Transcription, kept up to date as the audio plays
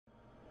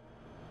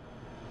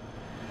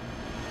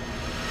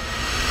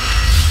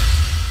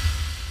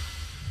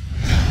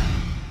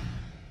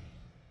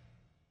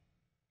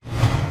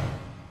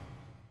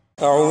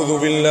أعوذ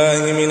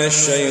بالله من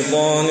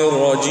الشيطان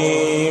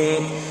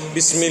الرجيم.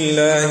 بسم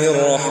الله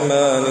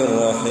الرحمن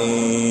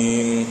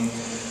الرحيم.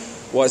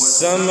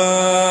 والسماء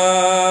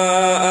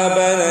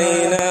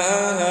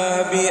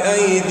بنيناها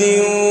بأيد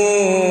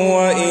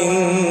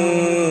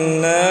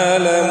وإنا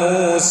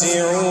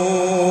لموسعون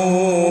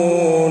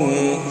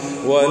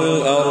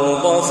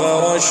والأرض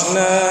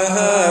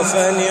فرشناها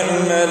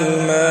فنعم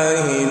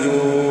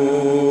الماهدون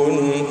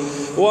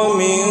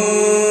ومن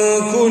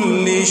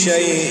كل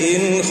شيء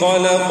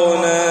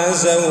خلقنا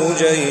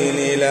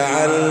زوجين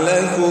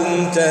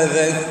لعلكم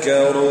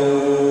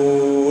تذكرون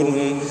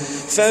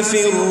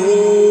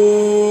ففروا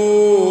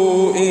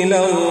إلى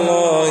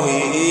الله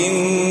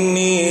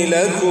إني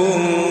لكم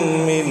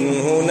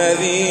منه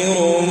نذير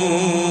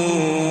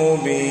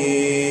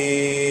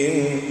مبين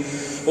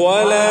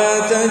ولا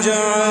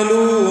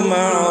تجعلوا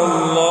مع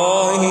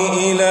الله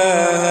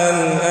إلها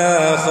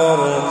آخر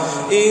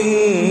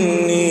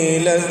إني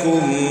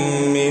لكم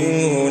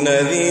منه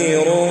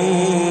نذير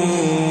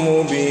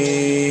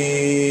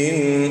مبين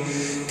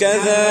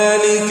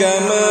كذلك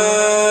ما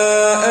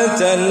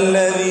أتى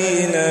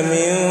الذين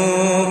من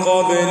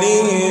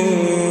قبلهم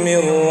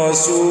من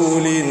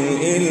رسول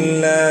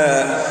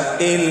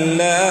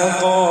إلا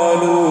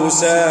قالوا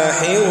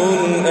ساحر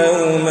أو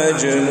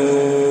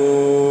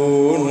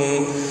مجنون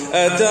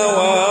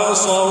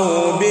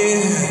أتواصوا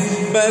به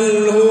بل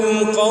هم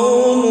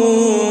قوم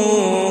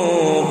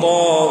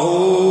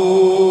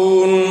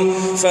طاغون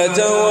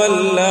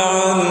فتول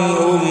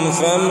عنهم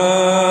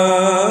فما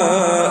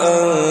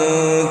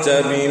أنت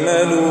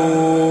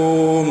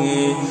بملوم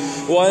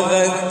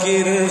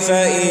وذكر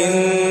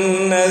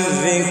فإن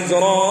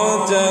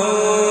الذكرى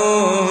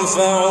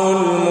تنفع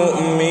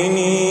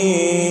المؤمنين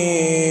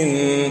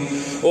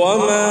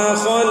وما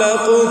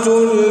خلقت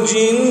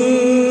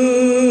الجن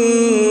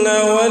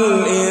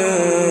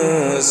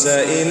والإنس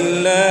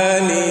إلا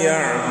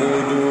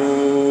ليعبدون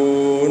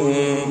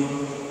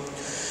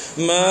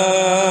ما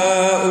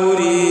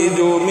أريد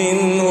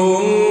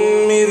منهم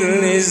من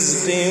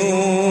رزق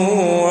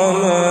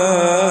وما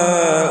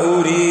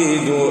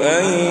أريد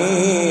أن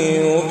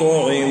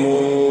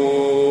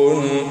يطعمون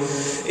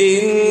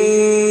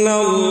إن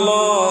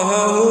الله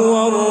هو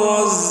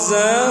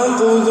الرزاق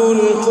ذو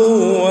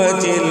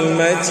القوة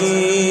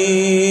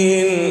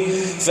المتين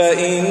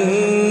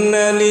فإن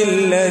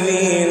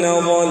للذين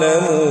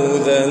ظلموا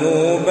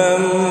ذنوبا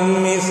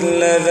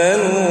مثل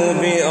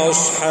ذنوب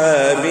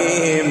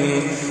أصحابهم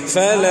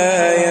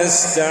فلا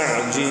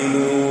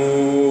يستعجلون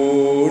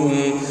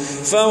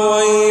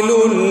فويل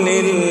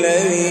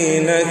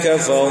للذين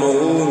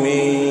كفروا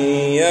من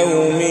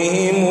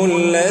يومهم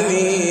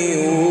الذي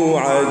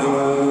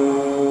يوعدون.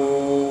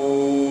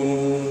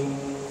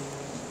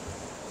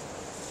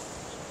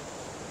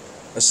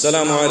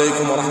 السلام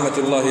عليكم ورحمة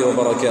الله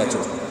وبركاته.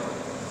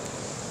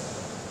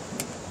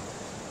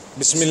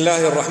 بسم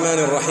الله الرحمن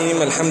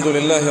الرحيم. الحمد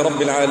لله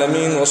رب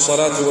العالمين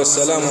والصلاة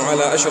والسلام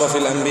على أشرف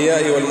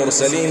الأنبياء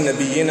والمرسلين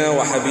نبينا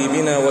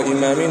وحبيبنا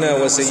وإمامنا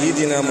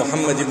وسيدنا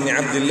محمد بن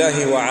عبد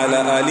الله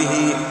وعلى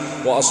آله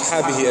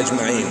وأصحابه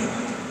أجمعين.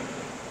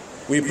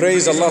 We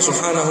praise Allah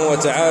subhanahu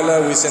wa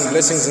ta'ala. We send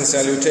blessings and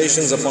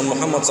salutations upon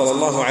Muhammad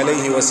sallallahu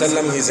alayhi wa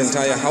sallam, his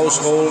entire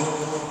household,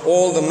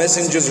 all the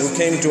messengers who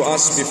came to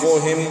us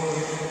before him,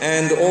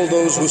 and all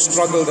those who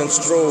struggled and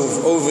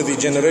strove over the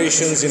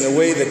generations in a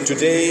way that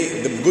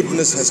today the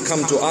goodness has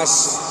come to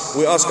us.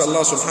 We ask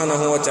Allah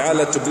subhanahu wa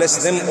ta'ala to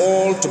bless them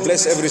all, to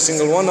bless every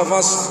single one of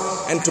us,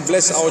 and to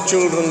bless our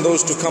children,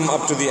 those to come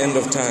up to the end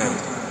of time.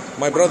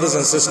 My brothers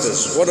and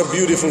sisters, what a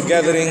beautiful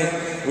gathering.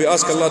 We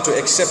ask Allah to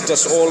accept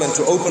us all and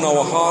to open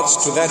our hearts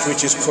to that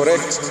which is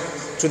correct,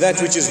 to that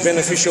which is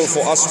beneficial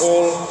for us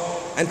all,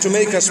 and to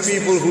make us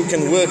people who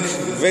can work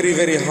very,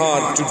 very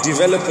hard to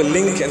develop a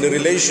link and a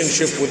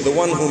relationship with the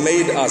one who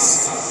made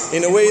us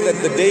in a way that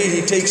the day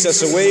he takes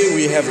us away,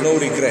 we have no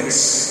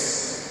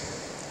regrets.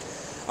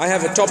 I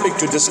have a topic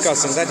to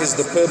discuss, and that is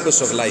the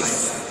purpose of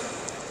life.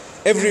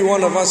 Every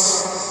one of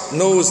us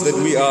knows that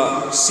we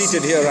are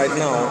seated here right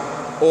now,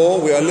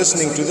 or we are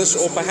listening to this,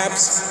 or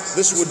perhaps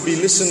this would be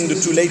listened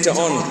to later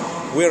on.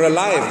 We're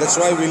alive, that's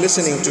why we're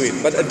listening to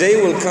it. But a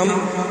day will come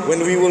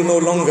when we will no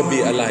longer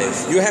be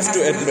alive. You have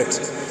to admit,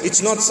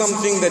 it's not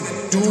something that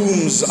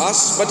dooms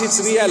us, but it's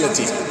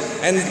reality.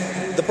 And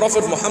the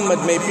Prophet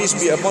Muhammad, may peace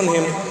be upon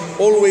him,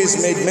 always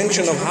made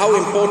mention of how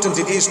important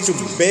it is to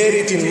bear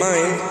it in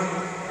mind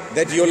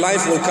that your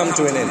life will come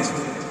to an end.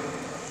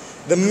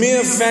 The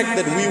mere fact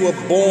that we were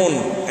born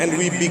and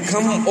we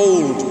become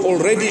old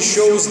already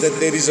shows that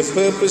there is a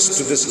purpose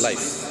to this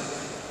life.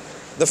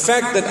 The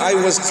fact that I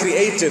was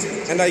created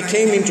and I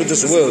came into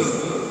this world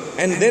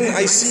and then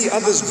I see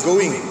others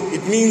going,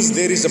 it means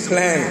there is a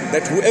plan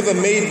that whoever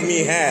made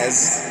me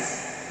has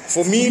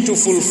for me to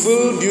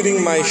fulfill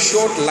during my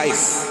short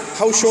life.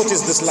 How short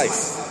is this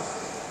life?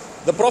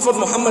 The Prophet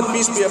Muhammad,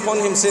 peace be upon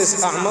him, says,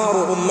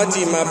 أَعْمَارُ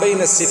أُمَّتِي مَا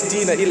بَيْنَ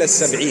السِّتِّينَ إِلَى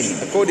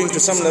السَّبْعِينَ. According to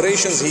some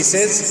narrations, he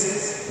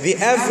says, the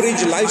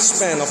average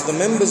lifespan of the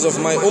members of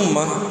my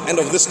ummah and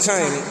of this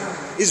time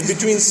is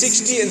between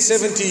 60 and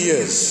 70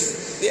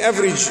 years. The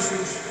average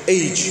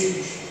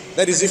age.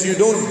 That is, if you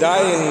don't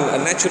die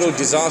in a natural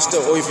disaster,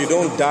 or if you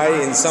don't die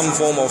in some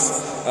form of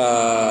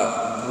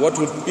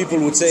people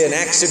would say an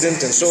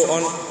accident and so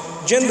on.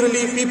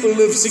 Generally, people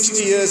live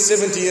 60 years,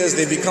 70 years,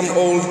 they become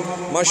old.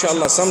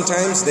 MashaAllah,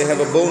 sometimes they have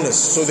a bonus,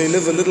 so they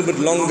live a little bit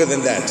longer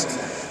than that.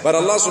 But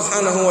Allah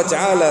subhanahu wa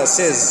ta'ala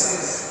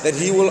says that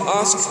He will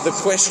ask the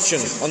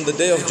question on the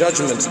Day of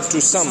Judgment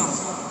to some,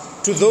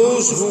 to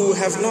those who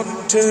have not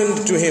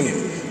turned to Him,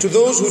 to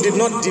those who did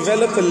not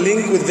develop a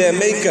link with their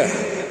Maker.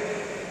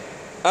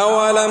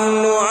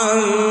 أَوَلَمْ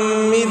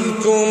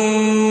نُعَمِّرْكُمْ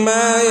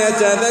مَا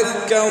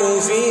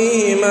يَتَذَكَّرُ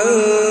فِيهِ مَنْ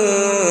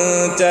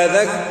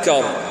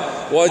تَذَكَّرَ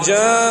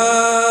وَجَاءَكُمُ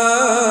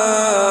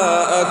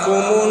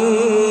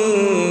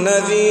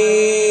النَّذِيرُ.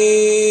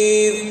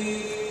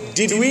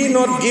 Did we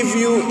not give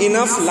you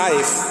enough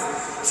life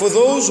for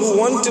those who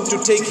wanted to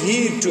take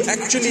heed to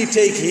actually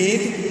take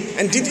heed?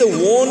 And did the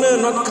warner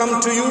not come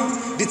to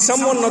you? Did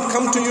someone not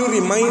come to you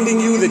reminding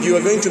you that you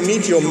are going to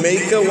meet your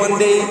Maker one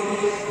day?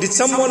 Did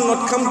someone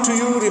not come to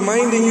you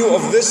reminding you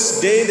of this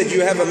day that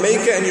you have a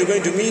Maker and you're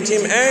going to meet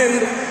Him?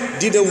 And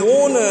did a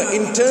warner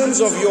in terms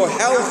of your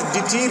health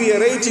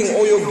deteriorating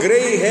or your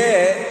grey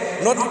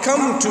hair not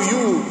come to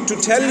you to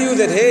tell you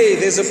that, hey,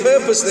 there's a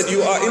purpose that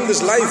you are in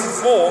this life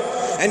for,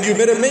 and you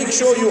better make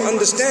sure you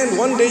understand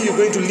one day you're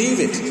going to leave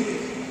it?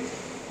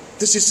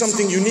 This is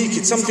something unique,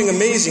 it's something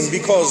amazing,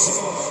 because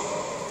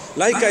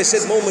like I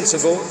said moments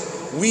ago,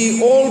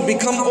 we all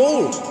become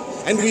old.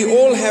 And we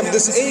all have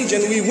this age,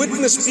 and we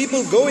witness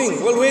people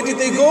going. Well, where did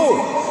they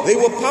go? They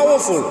were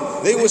powerful,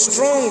 they were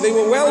strong, they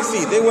were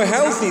wealthy, they were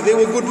healthy, they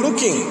were good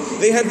looking.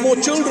 They had more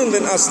children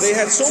than us. They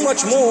had so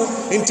much more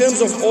in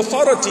terms of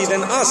authority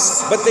than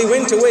us, but they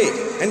went away.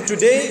 And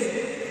today,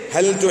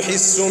 هَلْ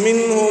تُحِسُّ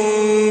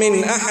مِنْهُمْ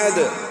مِنْ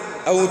أَحَدٍ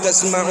أَوْ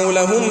تَسْمَعُ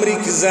لَهُمْ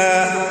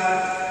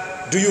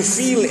رِكْزًا. Do you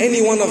feel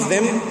any one of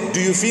them?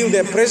 Do you feel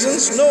their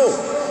presence? No.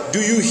 Do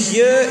you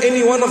hear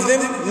any one of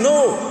them?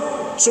 No.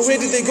 So where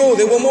did they go?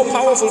 They were more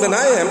powerful than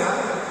I am,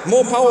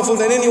 more powerful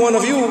than any one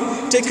of you.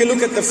 Take a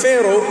look at the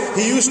Pharaoh.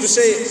 He used to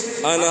say,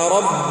 أَنَا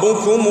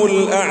رَبُّكُمُ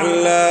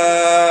الْأَعْلَى.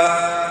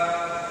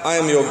 I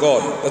am your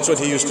God. That's what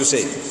he used to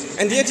say.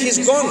 And yet he's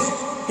gone.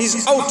 He's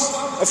out.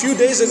 A few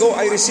days ago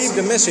I received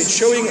a message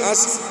showing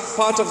us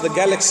part of the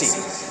galaxy.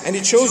 And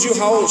it shows you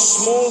how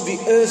small the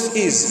Earth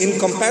is in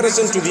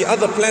comparison to the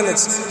other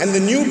planets and the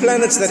new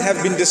planets that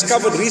have been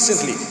discovered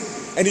recently.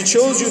 And it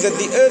shows you that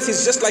the Earth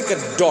is just like a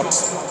dot.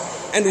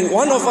 And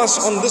one of us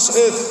on this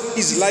earth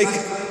is like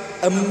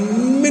a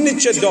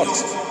miniature dot,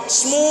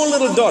 small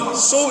little dot,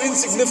 so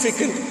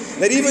insignificant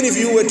that even if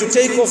you were to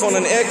take off on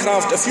an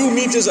aircraft a few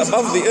meters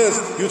above the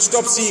earth, you'd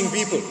stop seeing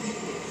people.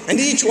 And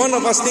each one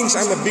of us thinks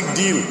I'm a big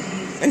deal.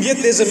 And yet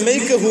there's a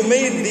Maker who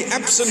made the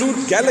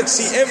absolute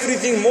galaxy,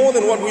 everything more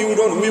than what we would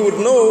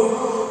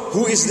know.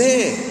 Who is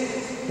there?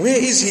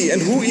 Where is He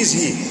and who is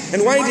He?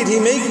 And why did He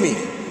make me?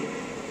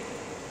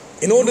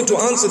 In order to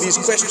answer these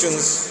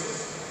questions,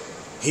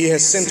 He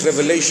has sent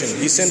revelation,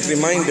 He sent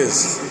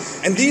reminders.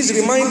 And these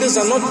reminders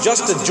are not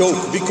just a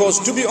joke, because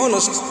to be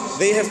honest,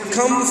 they have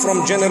come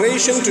from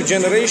generation to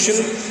generation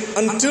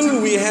until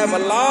we have a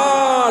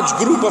large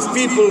group of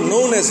people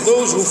known as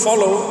those who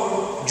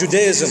follow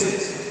Judaism.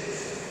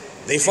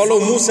 They follow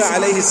Musa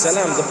alayhi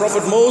salam, the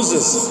Prophet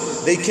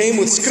Moses. They came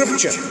with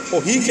scripture,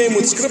 or he came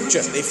with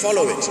scripture. They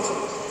follow it.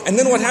 And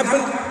then what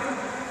happened?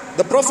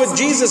 The Prophet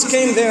Jesus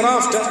came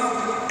thereafter,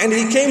 and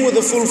he came with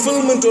a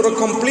fulfillment or a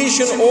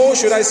completion, or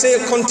should I say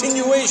a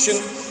continuation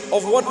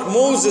of what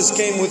Moses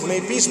came with, may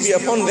peace be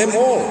upon them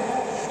all.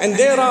 And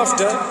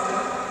thereafter,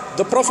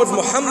 the Prophet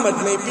Muhammad,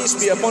 may peace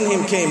be upon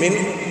him, came in,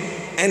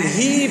 and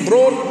he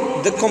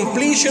brought the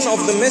completion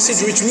of the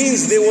message, which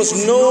means there was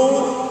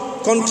no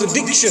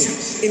contradiction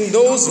in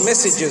those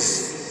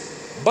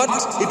messages, but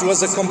it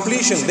was a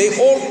completion. They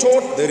all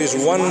taught there is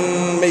one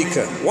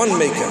Maker, one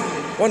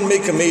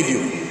Maker made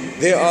you.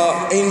 There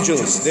are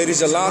angels, there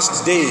is a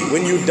last day.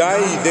 When you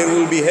die, there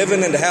will be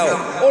heaven and hell.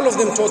 All of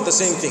them taught the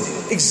same thing,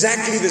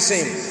 exactly the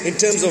same in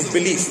terms of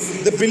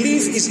belief. The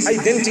belief is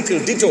identical,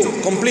 ditto,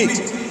 complete.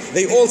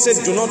 They all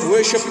said, do not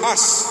worship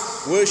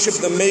us, worship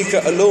the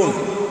Maker alone.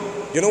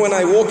 You know, when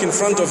I walk in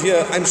front of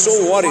here, I'm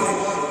so worried.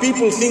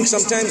 People think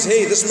sometimes,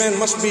 hey, this man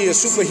must be a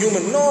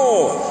superhuman.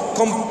 No,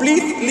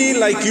 completely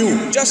like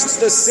you, just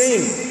the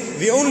same.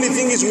 The only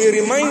thing is we're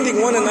reminding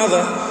one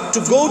another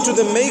to go to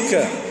the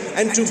Maker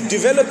and to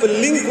develop a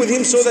link with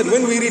Him, so that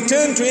when we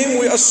return to Him,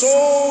 we are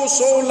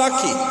so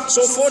lucky,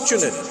 so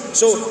fortunate.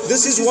 So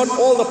this is what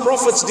all the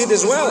prophets did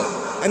as well.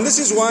 And this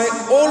is why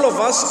all of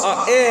us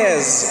are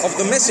heirs of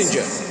the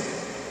messenger.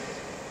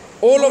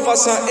 All of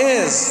us are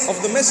heirs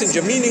of the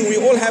messenger, meaning we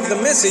all have the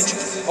message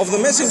of the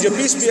messenger,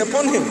 peace be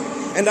upon him.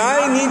 And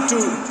I need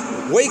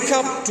to wake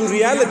up to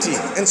reality,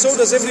 and so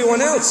does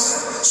everyone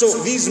else.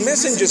 So these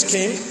messengers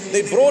came,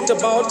 they brought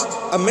about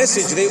a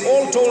message. They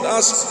all told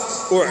us,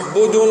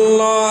 اعبدوا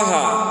الله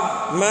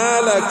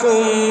ما لكم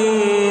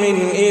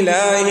من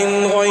إله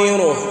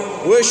غيره.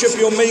 Worship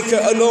your Maker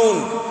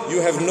alone.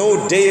 You have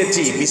no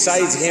deity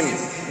besides Him.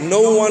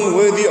 No one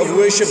worthy of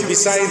worship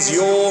besides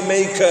your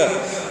Maker.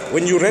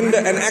 when you render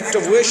an act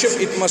of worship,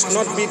 it must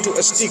not be to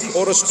a stick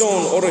or a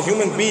stone or a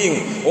human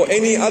being or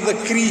any other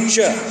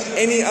creature.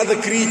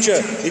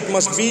 It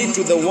must be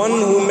to the one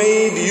who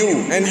made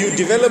you, and you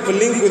develop a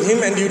link with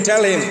him and you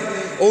tell him,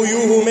 "Oh,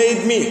 you who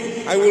made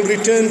me, I will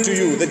return to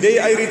you. The day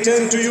I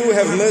return to you,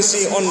 have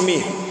mercy on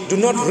me." Do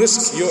not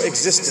risk your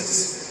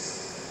existence.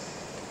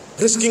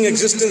 Risking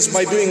existence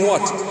by doing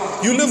what?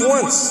 You live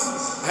once.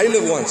 I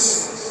live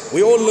once.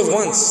 We all live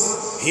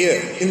once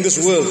here in this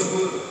world.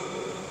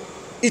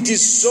 It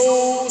is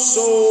so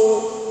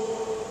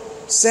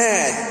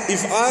sad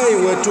if I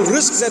were to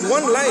risk that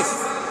one life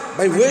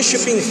by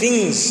worshipping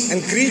things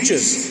and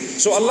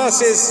creatures. So Allah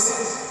says,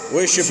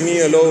 worship me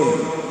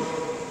alone.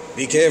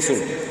 Be careful.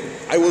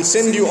 I will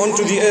send you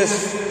onto the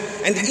earth,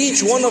 and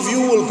each one of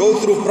you will go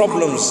through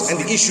problems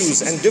and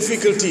issues and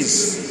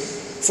difficulties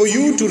for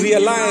you to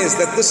realize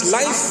that this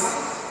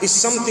life is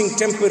something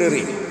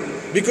temporary.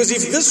 Because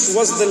if this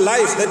was the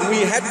life that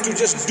we had to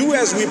just do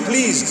as we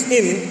pleased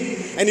in,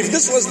 and if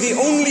this was the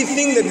only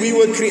thing that we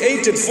were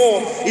created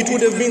for, it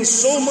would have been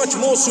so much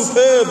more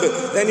superb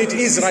than it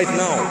is right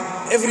now.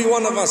 Every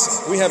one of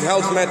us, we have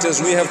health matters,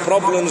 we have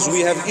problems,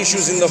 we have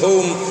issues in the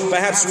home,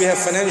 perhaps we have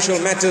financial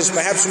matters,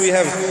 perhaps we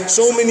have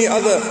so many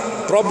other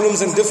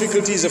problems and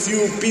difficulties, a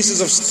few pieces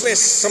of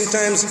stress,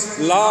 sometimes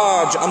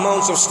large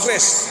amounts of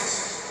stress.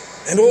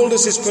 And all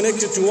this is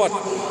connected to what?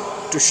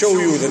 To show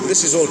you that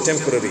this is all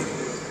temporary.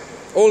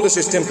 All this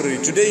is temporary.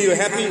 Today you're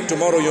happy,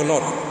 tomorrow you're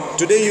not.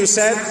 Today you're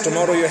sad,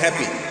 tomorrow you're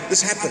happy.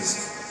 This happens.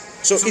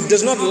 So it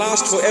does not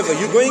last forever.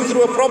 You're going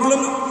through a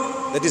problem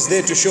that is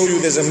there to show you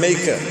there's a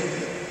maker.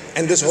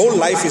 And this whole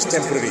life is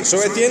temporary. So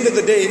at the end of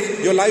the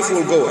day, your life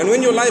will go. And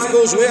when your life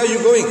goes, where are you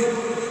going?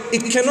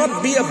 It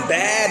cannot be a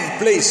bad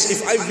place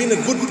if I've been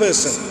a good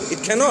person.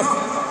 It cannot.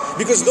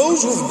 Because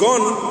those who've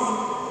gone,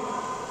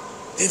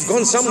 they've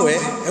gone somewhere.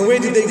 And where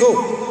did they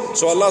go?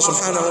 So Allah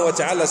subhanahu wa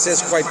ta'ala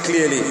says quite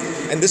clearly,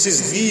 and this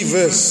is the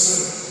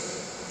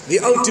verse, the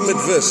ultimate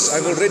verse.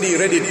 I've already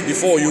read it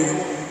before you,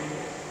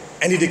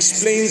 and it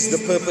explains the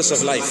purpose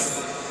of life.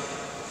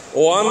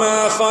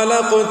 وَمَا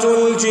خَلَقْتُ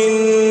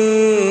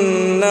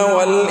الْجِنَّ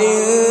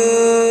وَالْإِنسَ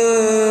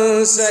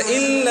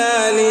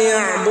إِلَّا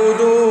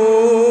لِيَعْبُدُونَ.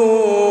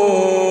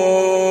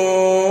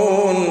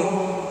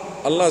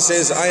 Allah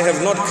says, I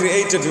have not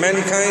created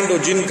mankind or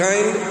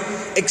jinnkind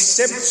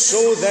except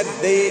so that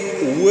they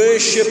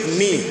worship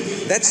me.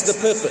 That's the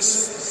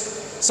purpose.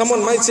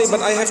 Someone might say,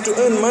 but I have to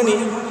earn money,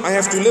 I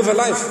have to live a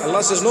life.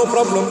 Allah says, no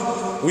problem.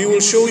 We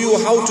will show you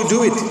how to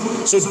do it.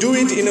 So do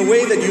it in a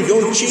way that you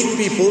don't cheat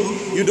people,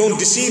 you don't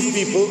deceive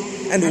people,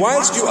 and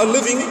whilst you are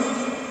living,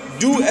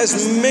 do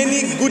as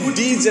many good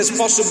deeds as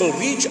possible.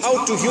 Reach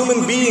out to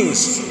human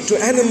beings,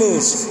 to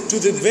animals, to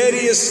the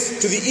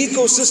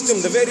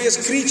ecosystem, the various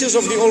creatures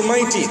of the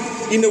Almighty,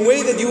 in a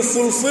way that you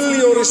fulfill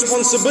your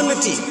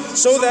responsibility,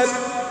 so that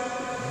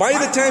by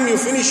the time you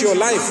finish your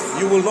life,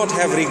 you will not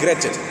have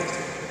regretted.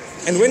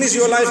 And when is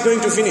your life going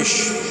to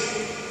finish?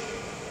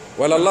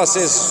 Well, Allah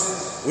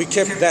says, we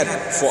kept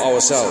that for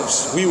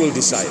ourselves. We will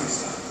decide.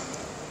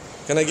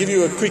 Can I give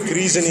you a quick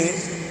reasoning?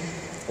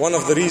 One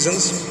of the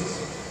reasons.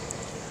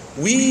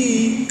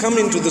 We come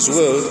into this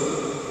world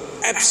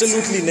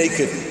absolutely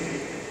naked,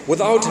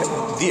 without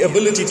the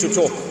ability to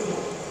talk.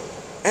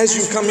 As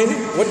you come in,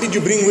 what did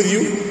you bring with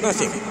you?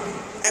 Nothing.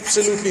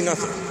 Absolutely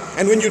nothing.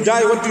 And when you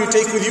die, what do you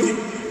take with you?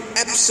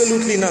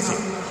 Absolutely nothing,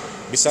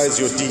 besides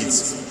your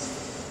deeds.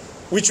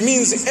 Which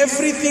means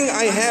everything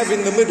I have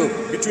in the middle,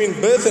 between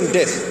birth and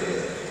death,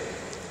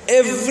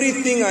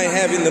 everything I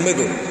have in the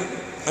middle,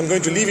 I'm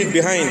going to leave it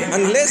behind,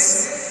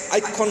 unless I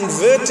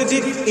converted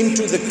it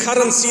into the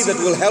currency that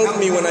will help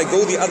me when I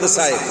go the other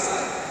side.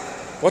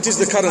 What is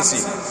the currency?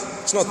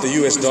 It's not the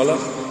US dollar.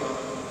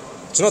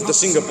 It's not the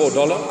Singapore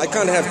dollar. I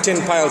can't have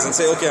 10 piles and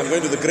say, okay, I'm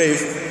going to the grave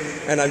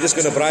and I'm just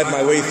going to bribe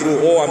my way through,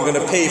 or I'm going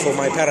to pay for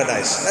my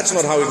paradise. That's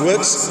not how it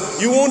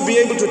works. You won't be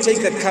able to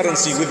take that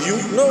currency with you.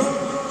 No.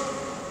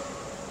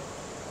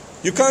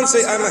 You can't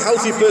say, I'm a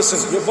healthy person.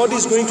 Your body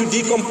is going to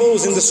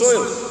decompose in the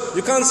soil.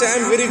 You can't say,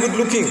 I'm very good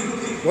looking.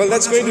 Well,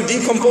 that's going to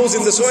decompose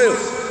in the soil.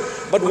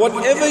 But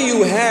whatever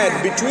you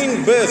had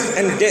between birth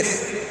and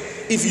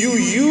death, if you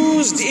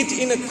used it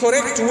in a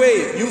correct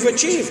way, you've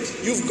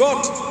achieved, you've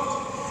got,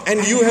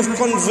 and you have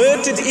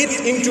converted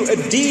it into a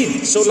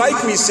deed. So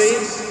like we say,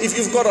 if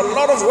you've got a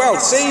lot of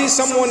wealth, say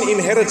someone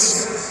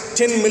inherits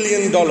 $10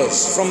 million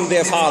from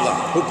their father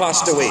who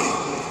passed away,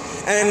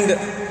 and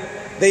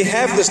they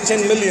have this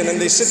 10 million and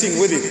they're sitting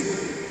with it,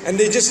 and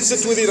they just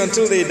sit with it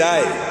until they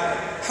die.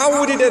 How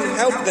would it have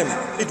helped them?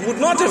 It would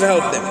not have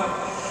helped them.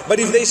 But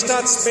if they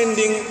start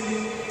spending,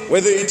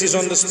 whether it is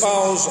on the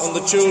spouse, on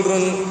the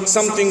children,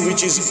 something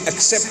which is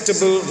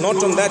acceptable,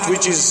 not on that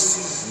which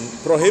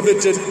is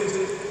prohibited,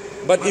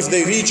 but if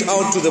they reach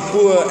out to the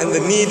poor and the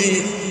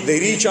needy, they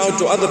reach out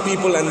to other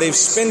people and they've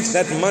spent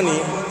that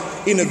money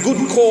in a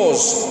good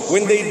cause,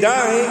 when they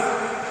die,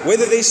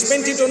 whether they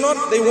spent it or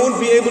not, they won't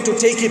be able to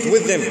take it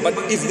with them. But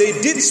if they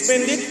did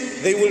spend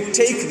it, they will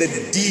take the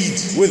deed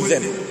with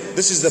them.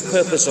 This is the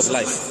purpose of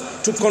life.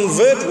 to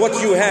convert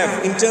what you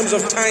have in terms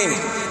of time,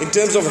 in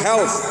terms of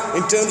health,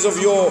 in terms of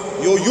your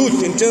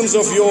youth, in terms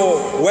of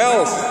your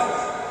wealth,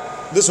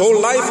 this whole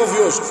life of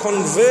yours,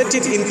 convert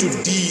it into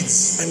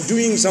deeds. I'm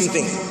doing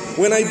something.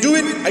 When I do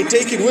it, I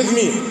take it with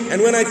me.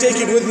 And when I take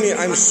it with me,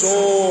 I'm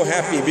so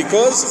happy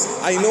because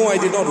I know I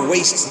did not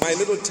waste my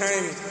little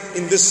time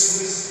in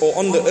this or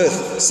on the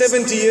earth.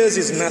 70 years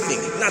is nothing.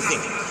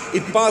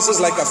 It passes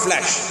like a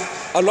flash.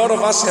 A lot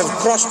of us have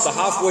crossed the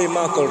halfway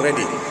mark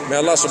already. May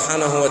Allah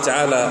subhanahu wa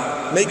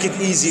ta'ala make it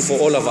easy for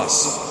all of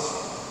us.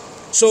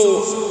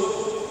 So,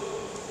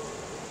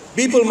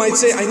 people might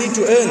say, I need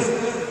to earn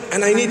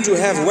and I need to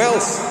have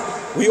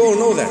wealth. We all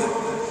know that.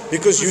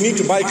 Because you need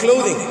to buy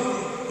clothing.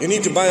 You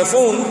need to buy a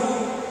phone,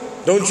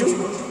 don't you?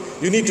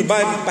 You need to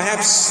buy,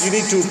 perhaps you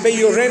need to pay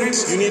your rent.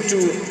 You need to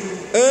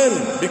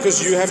earn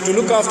because you have to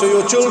look after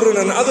your children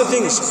and other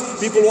things.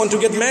 People want to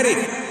get married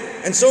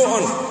and so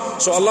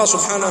on. So Allah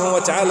subhanahu wa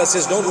ta'ala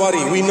says, don't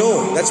worry, we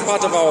know that's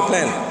part of our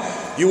plan.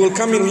 You will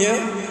come in here,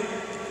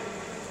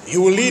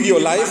 you will lead your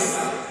life,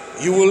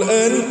 you will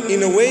earn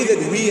in a way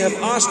that we have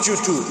asked you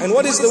to. And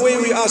what is the way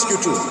we ask you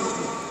to?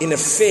 In a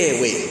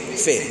fair way.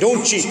 Fair.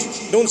 Don't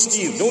cheat, don't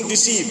steal, don't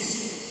deceive.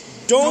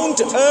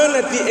 Don't earn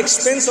at the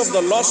expense of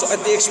the loss,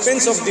 at the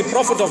expense of the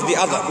profit of the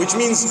other. Which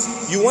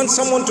means you want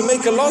someone to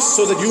make a loss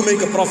so that you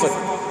make a profit.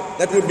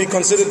 That would be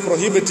considered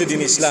prohibited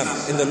in Islam,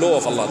 in the law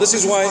of Allah. This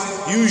is why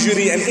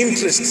usury and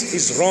interest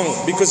is wrong,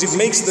 because it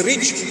makes the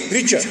rich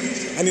richer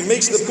and it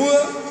makes the poor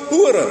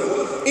poorer.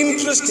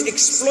 Interest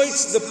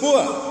exploits the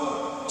poor.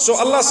 So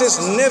Allah says,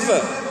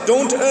 never,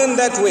 don't earn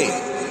that way.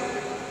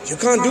 You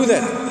can't do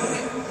that.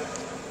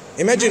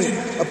 Imagine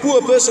a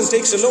poor person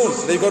takes a loan,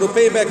 they've got to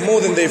pay back more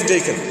than they've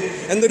taken.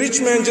 And the rich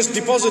man just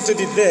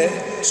deposited it there.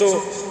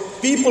 So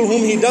people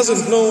whom he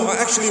doesn't know are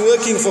actually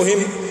working for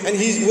him, and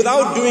he's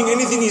without doing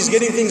anything, he's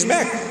getting things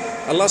back.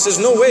 Allah says,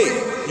 no way.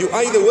 You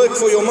either work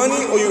for your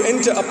money or you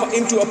enter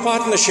into a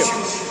partnership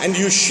and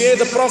you share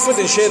the profit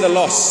and share the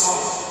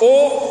loss.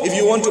 Or if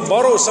you want to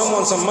borrow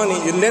someone some money,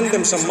 you lend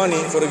them some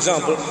money, for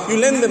example, you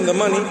lend them the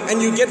money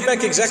and you get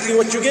back exactly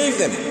what you gave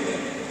them.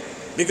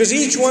 Because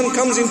each one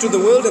comes into the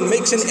world and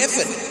makes an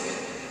effort.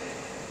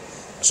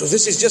 So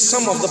this is just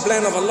some of the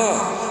plan of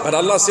Allah. But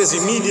Allah says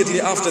immediately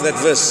after that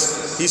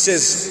verse, He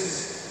says,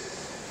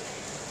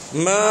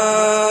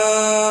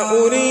 ما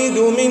أريد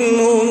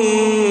منهم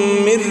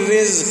من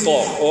رزق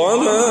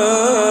وما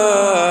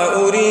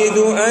أريد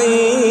أن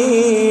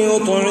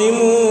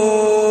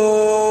يطعمون.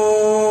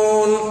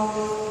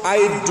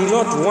 I do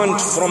not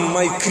want from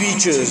my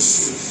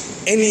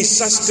creatures any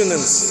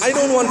sustenance. I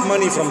don't want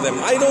money from them.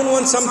 I don't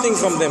want something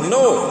from them.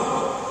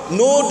 No.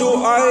 Nor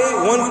do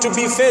I want to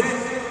be fed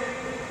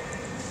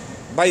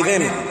by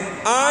them.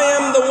 I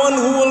am the one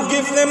who will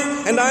give them,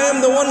 and I am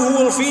the one who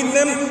will feed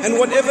them, and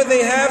whatever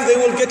they have, they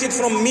will get it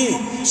from me.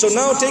 So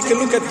now take a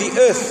look at the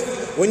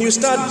earth. When you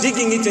start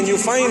digging it and you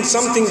find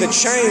something that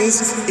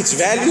shines, it's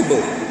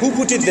valuable. Who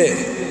put it there?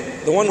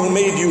 The one who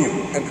made you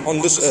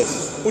on this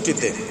earth. Put it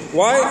there.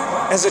 Why?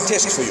 As a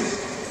test for you.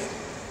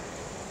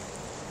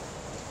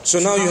 So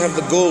now you have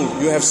the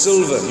gold, you have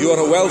silver, you are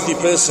a wealthy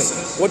person.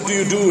 What do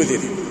you do with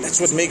it? That's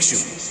what makes you.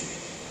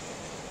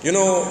 You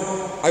know,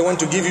 I want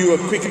to give you a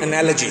quick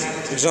analogy,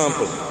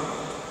 example.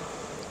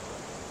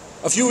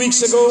 A few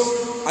weeks ago,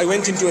 I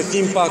went into a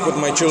theme park with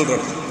my children.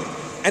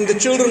 And the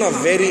children are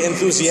very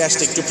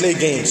enthusiastic to play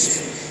games.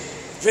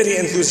 Very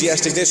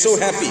enthusiastic, they're so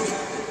happy.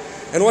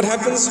 And what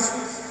happens?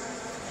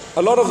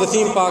 A lot of the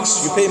theme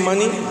parks, you pay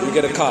money, you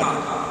get a card.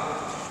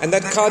 And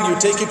that card, you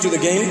take it to the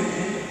game,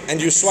 and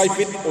you swipe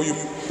it, or you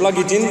plug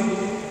it in,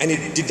 and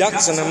it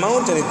deducts an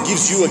amount, and it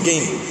gives you a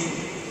game.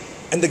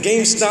 And the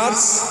game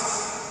starts,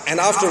 and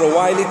after a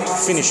while it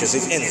finishes,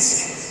 it ends.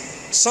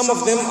 Some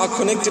of them are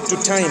connected to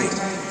time,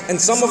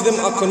 and some of them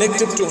are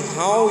connected to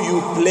how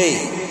you play.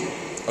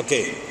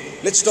 Okay,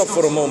 let's stop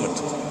for a moment.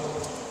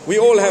 We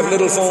all have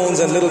little phones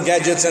and little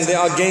gadgets, and there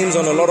are games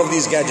on a lot of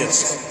these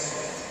gadgets.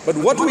 But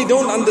what we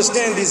don't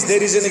understand is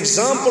there is an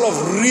example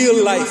of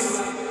real life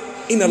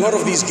in a lot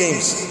of these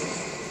games.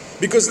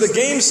 Because the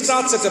game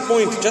starts at a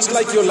point, just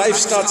like your life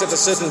starts at a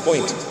certain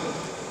point.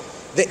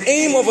 The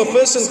aim of a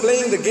person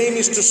playing the game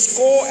is to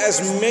score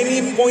as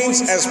many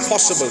points as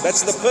possible.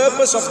 That's the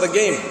purpose of the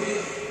game,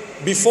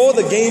 before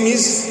the game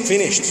is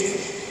finished.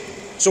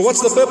 So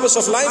what's the purpose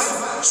of life?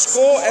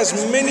 Score as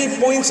many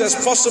points as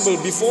possible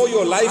before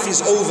your life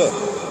is over.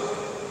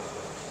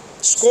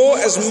 Score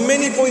as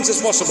many points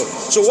as possible.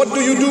 So what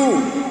do?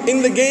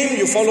 In the game,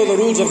 you follow the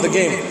rules of the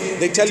game.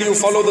 They tell you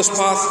follow this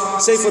path.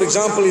 Say for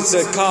example, it's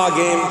a car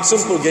game,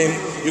 simple game.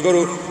 You got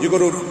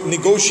to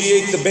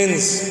negotiate the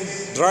bends.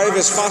 Drive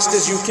as fast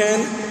as you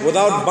can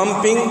without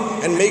bumping,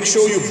 and make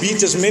sure you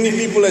beat as many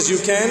people as you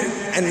can,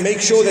 and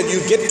make sure that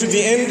you get to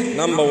the end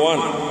number one.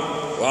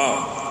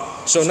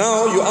 Wow. So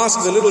now you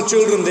ask the little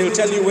children, they'll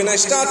tell you, when I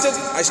started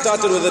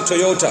with a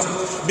Toyota.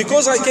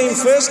 Because I came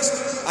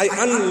first, I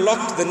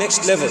unlocked the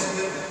next level.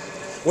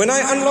 When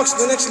I unlocked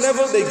the next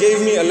level, they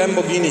gave me a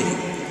Lamborghini.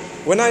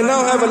 When I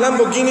now have a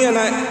Lamborghini and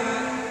I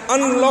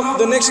unlocked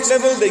the next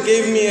level, they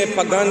gave me a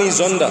Pagani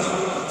Zonda.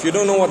 If you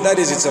don't know what that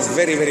is, it's a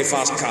very, very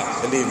fast car,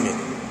 believe me.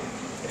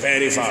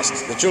 Very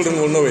fast. The children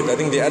will know it. I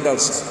think the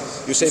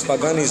adults, you say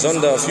Pagani,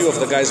 Zonda, a few of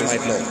the guys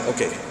might know.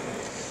 Okay.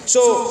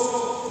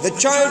 So the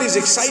child is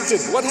excited.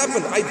 What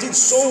happened? I did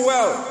so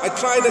well. I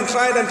tried and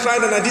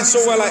I did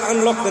so well. I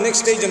unlocked the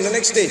next stage and the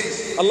next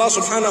stage. Allah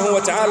subhanahu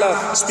wa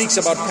ta'ala speaks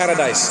about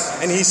paradise.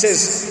 And He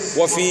says,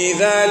 وَفِي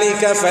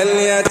ذَلِكَ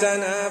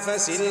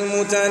فَلْيَتَنَافَسِ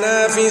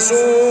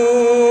الْمُتَنَافِسُونَ.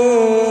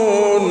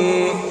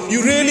 You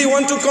really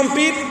want to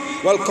compete?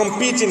 Well,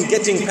 compete in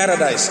getting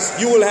paradise.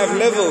 You will have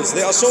levels.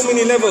 There are so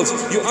many levels.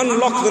 You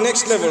unlock the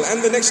next level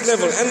and the next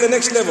level and the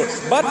next level.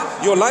 But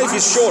your life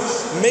is short.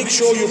 Make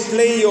sure you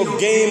play your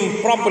game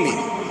properly.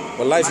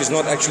 Well, life is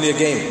not actually a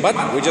game, but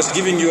we're just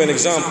giving you an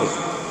example.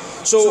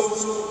 So,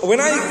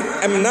 when I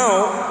am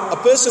now a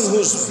person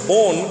who's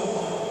born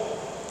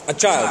a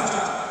child,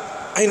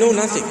 I know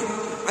nothing.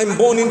 I'm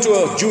born into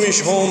a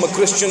Jewish home, a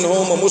Christian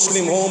home, a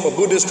Muslim home, a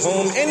Buddhist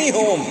home, any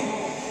home.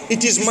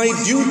 It is my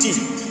duty,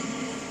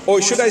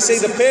 or should I say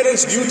the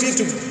parents' duty,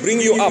 to bring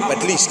you up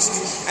at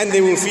least. And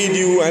they will feed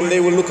you and they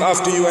will look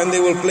after you and they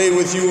will play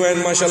with you,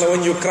 and mashallah,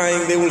 when you're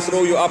crying they will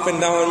throw you up and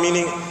down,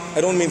 meaning, I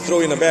don't mean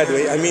throw in a bad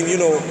way, I mean,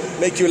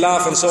 make you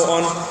laugh and so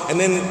on. And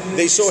then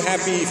they're so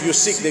happy if you're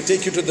sick, they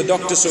take you to the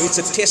doctor. So it's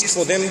a test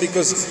for them,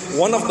 because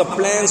one of the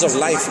plans of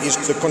life is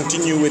the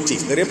continuity,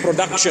 the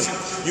reproduction.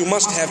 You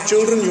must have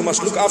children, you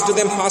must look after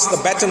them, pass the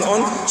baton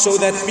on, so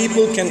that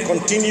people can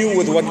continue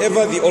with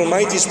whatever the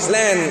Almighty's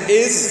plan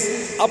is,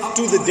 up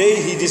to the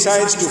day He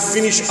decides to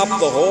finish up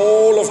the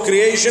whole of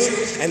creation,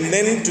 and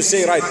then to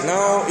say, right,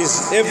 now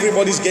is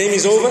everybody's game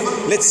is over.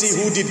 Let's see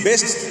who did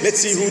best, let's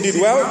see who did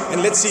well,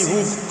 and let's see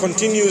who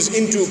continues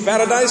into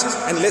paradise,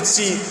 and let's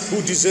see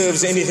who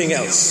deserves anything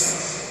else.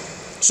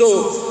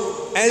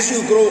 So, as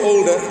you grow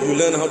older, you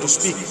learn how to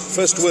speak.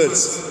 First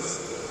words.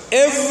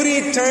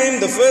 Every time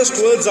the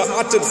first words are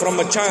uttered from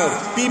a child,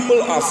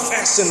 people are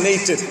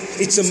fascinated.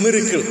 It's a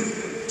miracle.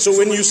 So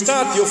when you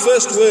start your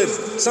first word,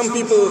 some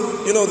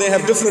people, they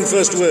have different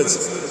first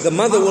words. The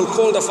mother will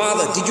call the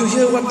father, did you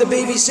hear what the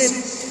baby said?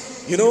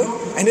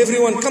 And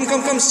everyone, come,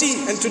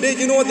 see. And today,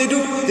 you know what they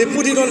do? They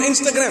put it on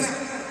Instagram.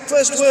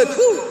 First word,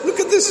 look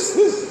at this.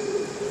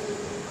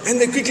 And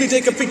they quickly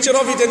take a picture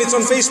of it and it's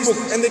on Facebook.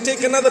 And they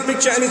take another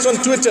picture and it's on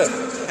Twitter.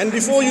 And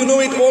before you know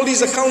it, all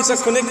these accounts are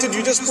connected.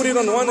 You just put it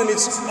on one and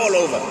it's all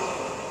over.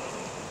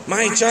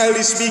 My child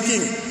is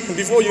speaking. And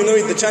before you know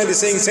it, the child is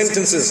saying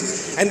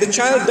sentences. And the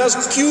child does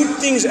cute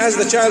things as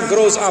the child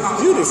grows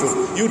up.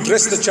 Beautiful. You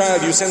dress the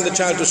child, you send the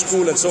child to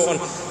school and so on.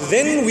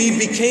 Then we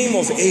became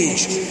of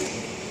age.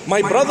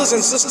 My brothers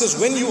and sisters,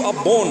 when you are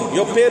born,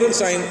 your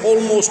parents are in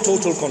almost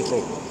total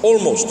control.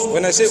 Almost.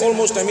 When I say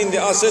almost, I mean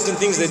there are certain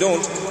things they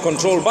don't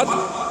control, but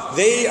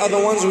they are the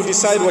ones who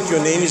decide what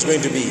your name is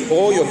going to be,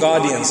 or your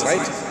guardians,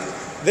 right?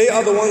 They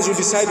are the ones who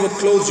decide what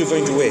clothes you're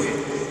going to wear.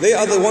 They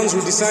are the ones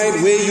who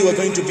decide where you are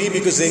going to be,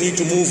 because they need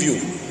to move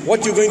you,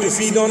 what you're going to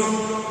feed on.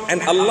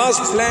 And Allah's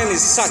plan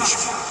is such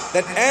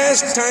that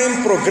as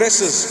time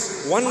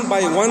progresses, one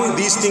by one,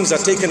 these things are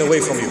taken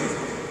away from you.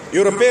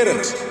 You're a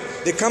parent.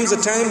 There comes a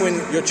time when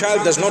your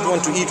child does not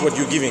want to eat what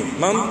you're giving.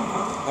 Mom,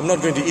 I'm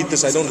not going to eat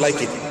this, I don't like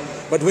it.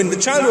 But when the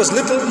child was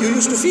little, you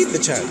used to feed the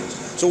child.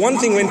 So one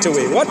thing went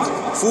away. What?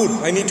 Food.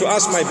 I need to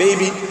ask my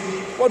baby,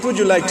 what would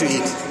you like to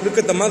eat? Look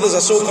at the mothers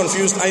are so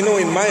confused. I know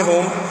in my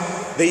home,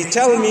 they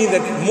tell me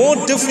that more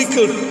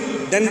difficult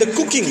than the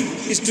cooking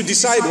is to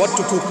decide what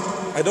to cook.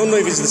 I don't know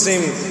if it's the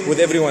same with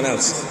everyone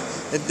else.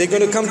 They're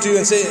going to come to you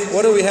and say,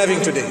 what are we having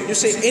today? You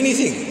say,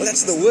 anything. Well,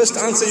 that's the worst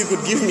answer you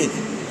could give me.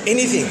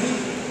 Anything.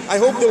 I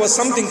hope there was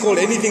something called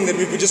anything that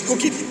we could just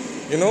cook it,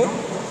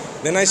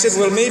 Then I said,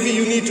 well, maybe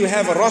you need to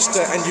have a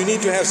roster and you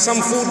need to have some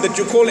food that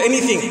you call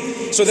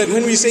anything, so that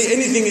when we say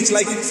anything, it's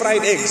like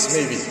fried eggs,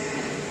 maybe.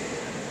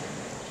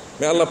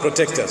 May Allah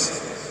protect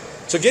us.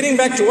 So getting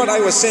back to what I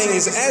was saying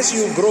is, as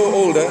you grow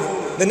older,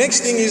 the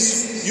next thing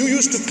is, you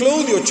used to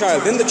clothe your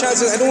child. Then the child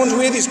says, I don't want to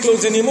wear these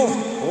clothes anymore.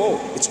 Oh,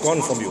 it's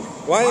gone from you.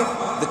 Why?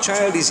 The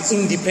child is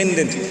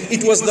independent.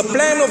 It was the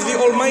plan of the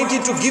Almighty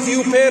to give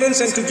you parents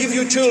and to give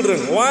you children.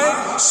 Why?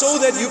 So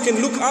that you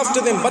can look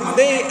after them. But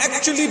they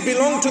actually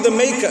belong to the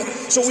Maker.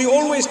 So we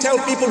always tell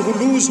people who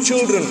lose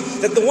children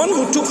that the one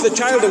who took the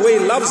child away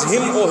loves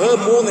him or her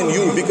more than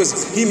you,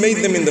 because he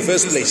made them in the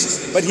first place.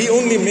 But he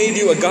only made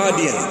you a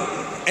guardian.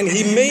 And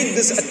he made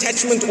this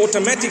attachment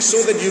automatic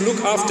so that you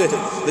look after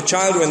the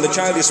child when the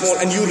child is small.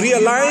 And you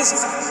realize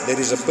there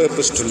is a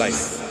purpose to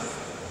life.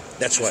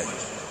 That's why.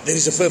 There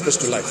is a purpose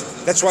to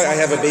life. That's why I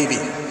have a baby.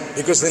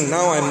 Because then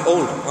now I'm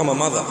old. I'm a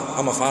mother.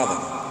 I'm a father.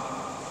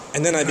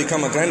 And then I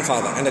become a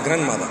grandfather and a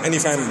grandmother. And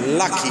if I'm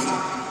lucky,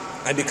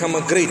 I become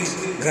a great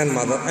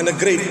grandmother and a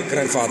great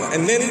grandfather.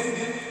 And then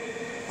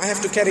I have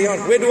to carry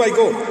on. Where do I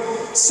go?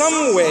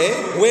 Somewhere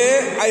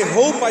where I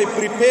hope I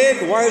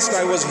prepared whilst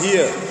I was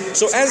here.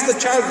 So as the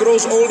child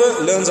grows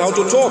older, learns how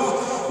to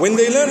talk. When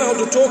they learn how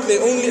to talk, they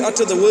only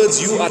utter the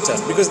words you utter,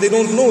 because they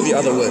don't know the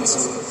other words.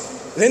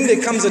 Then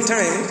there comes a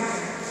time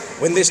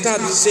when they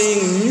start saying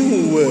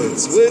new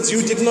words, words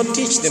you did not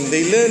teach them.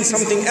 They learn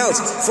something else.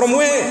 From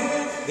where?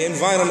 The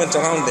environment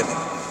around them.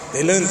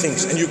 They learn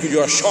things and you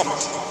are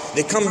shocked.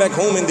 They come back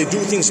home and they do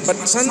things. But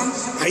son,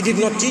 I did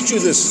not teach you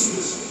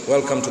this.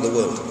 Welcome to the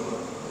world.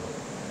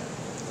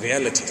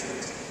 Reality.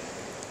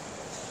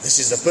 This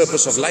is the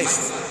purpose of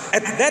life.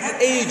 At that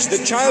age,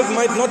 the child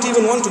might not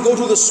even want to go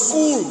to the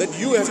school that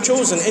you have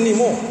chosen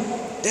anymore.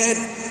 Dad,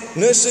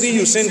 nursery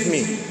you sent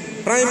me.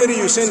 Primary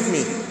you sent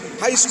me.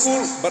 High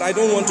school, but I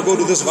don't want to go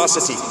to this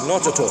varsity.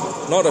 Not at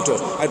all. Not at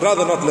all. I'd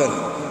rather not learn.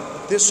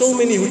 There's so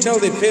many who tell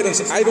their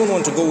parents, I don't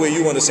want to go where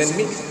you want to send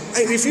me.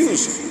 I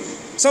refuse.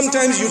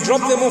 Sometimes you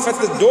drop them off at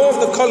the door of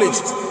the college.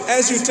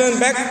 As you turn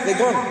back, they're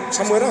gone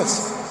somewhere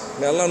else.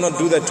 May Allah not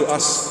do that to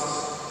us.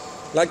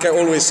 Like I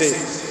always say,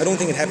 I don't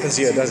think it happens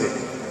here, does it?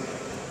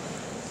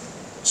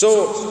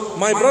 So,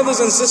 my brothers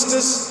and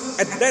sisters,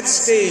 at that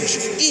stage,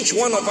 each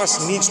one of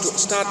us needs to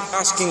start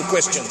asking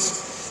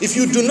questions. If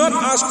you do not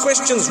ask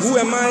questions, who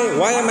am I?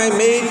 Why am I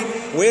made?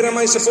 Where am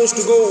I supposed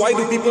to go? Why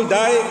do people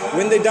die?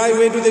 When they die,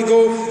 where do they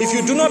go? If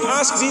you do not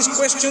ask these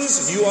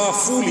questions, you are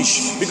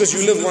foolish because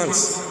you live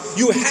once.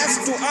 You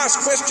have to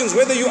ask questions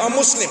whether you are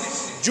Muslim,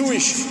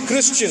 Jewish,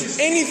 Christian,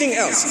 anything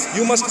else.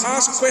 You must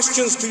ask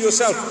questions to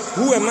yourself.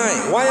 Who am I?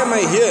 Why am I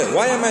here?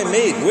 Why am I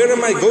made? Where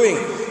am I going?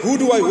 Who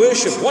do I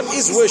worship? What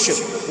is worship?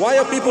 Why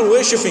are people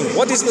worshipping?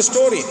 What is the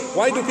story?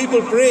 Why do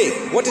people pray?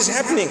 What is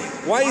happening?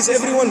 Why is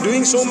everyone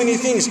doing so many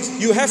things?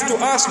 You have to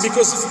ask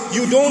because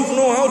you don't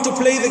know how to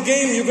play the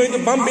game. You're going to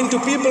bump into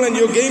people and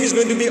your game is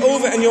going to be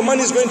over and your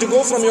money is going to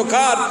go from your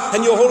card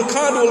and your whole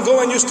card will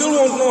go and you still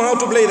won't know how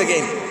to play the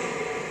game.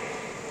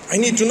 I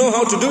need to know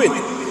how to do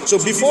it. So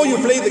before you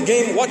play the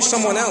game, watch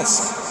someone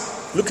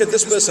else. Look at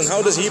this person,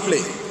 how does he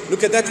play?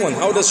 Look at that one,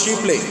 how does she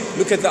play?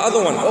 Look at the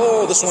other one,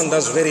 oh, this one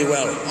does very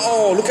well.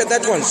 Oh, look at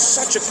that one,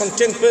 such a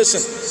content person.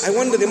 I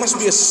wonder, there must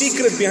be a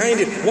secret behind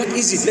it. What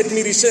is it? Let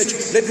me research,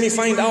 let me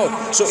find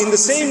out. So in the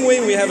same way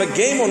we have a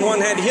game on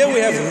one hand, here we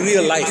have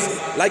real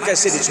life. Like I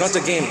said, it's not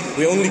a game.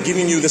 We're only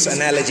giving you this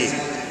analogy.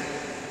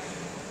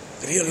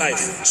 Real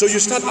life. So you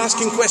start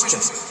asking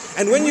questions.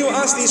 And when you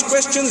ask these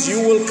questions,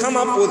 you will come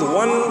up with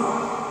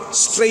one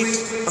straight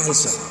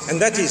answer.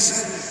 And that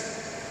is,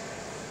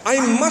 I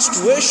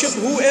must worship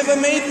whoever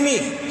made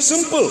me.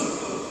 Simple.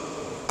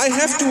 I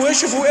have to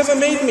worship whoever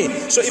made me.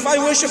 So if I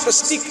worship a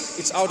stick,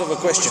 it's out of a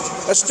question.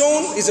 A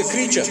stone is a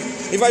creature.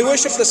 If I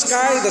worship the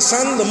sky, the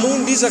sun, the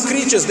moon, these are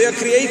creatures. They are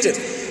created.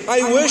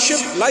 I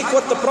worship like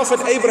what the Prophet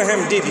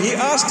Abraham did. He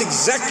asked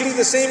exactly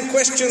the same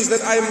questions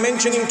that I am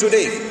mentioning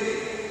today.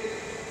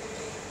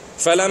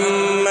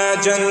 فَلَمَّا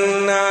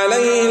جَنَّ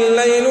عَلَيْهِ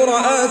اللَّيْلُ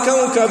رَأَى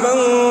كَوْكَبًا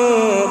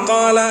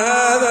قَالَ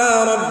هَذَا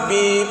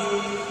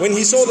رَبِّي. When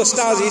he saw the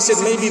stars, he said,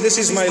 maybe this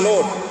is my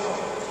Lord.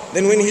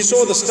 Then when he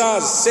saw the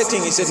stars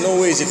setting, he said, no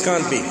ways, it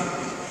can't be.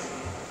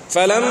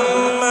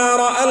 فَلَمَّا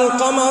رَأَى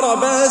الْقَمَرَ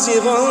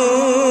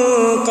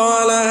بَازِغًا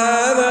قَالَ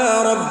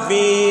هَذَا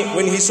رَبِّي.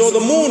 When he saw the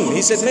moon,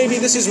 he said, maybe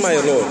this is my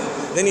Lord.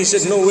 Then he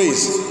said, no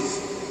ways.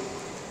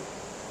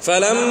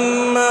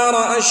 فَلَمَّا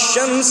رَأَى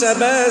الشَّمْسَ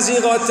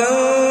بَازِغَةً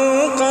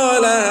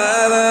قَالَ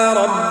هَذَا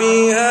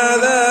رَبِّي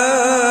هَذَا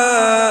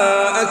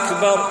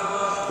أَكْبَرُ.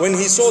 When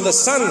he saw the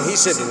sun, he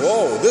said,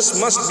 whoa, this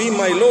must be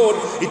my Lord.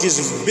 It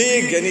is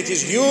big and it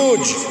is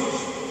huge.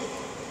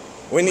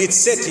 When it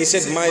set, he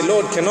said, my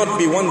Lord cannot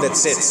be one that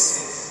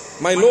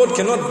sets. My Lord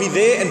cannot be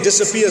there and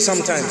disappear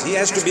sometimes. He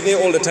has to be there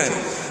all the time.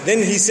 Then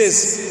he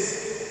says,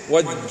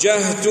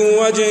 وَجَّهْتُ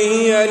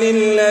وَجْهِيَ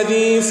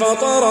لِلَّذِي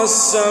فَطَرَ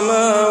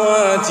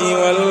السَّمَاوَاتِ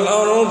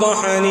وَالْأَرْضَ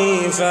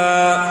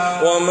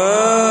حَنِيفًا وَمَا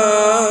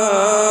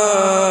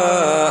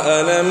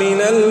أَنَا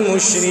مِنَ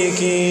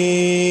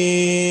الْمُشْرِكِينَ.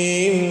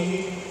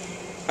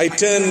 I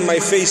turn my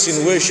face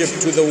in worship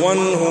to the one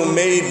who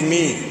made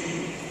me,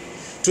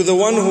 to the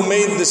one who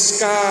made the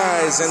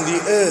skies and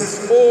the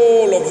earth,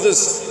 all of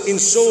this in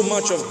so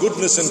much of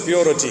goodness and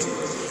purity.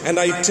 And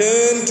I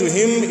turn to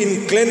him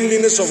in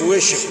cleanliness of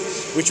worship,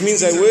 which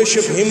means I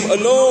worship him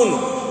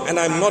alone and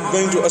I'm not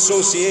going to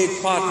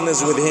associate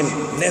partners with him.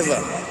 Never.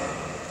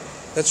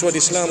 That's what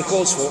Islam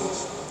calls for.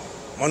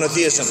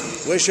 Monotheism.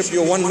 Worship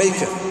your one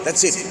maker.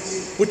 That's it.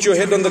 Put your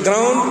head on the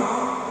ground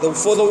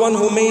for the one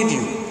who made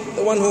you.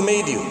 The one who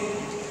made you.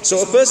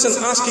 So a person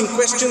asking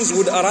questions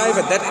would arrive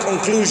at that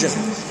conclusion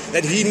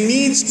that he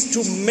needs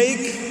to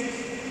make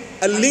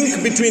a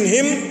link between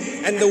him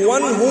and the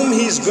one whom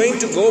he is going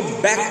to go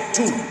back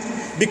to.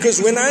 Because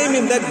when I am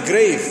in that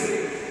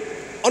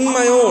grave on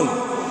my own,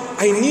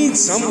 I need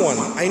someone,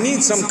 I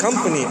need some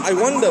company. I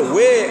wonder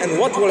where and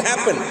what will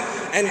happen.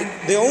 And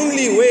the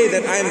only way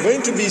that I am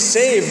going to be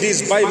saved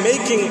is by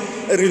making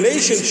a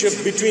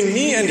relationship between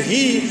me and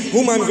he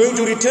whom I'm going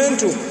to return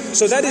to.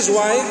 So that is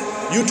why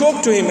you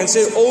talk to him and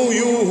say, oh,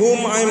 you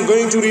whom I'm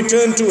going to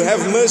return to, have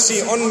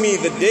mercy on me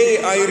the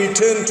day I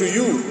return to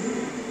you.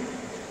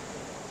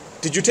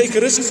 Did you take a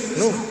risk?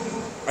 No,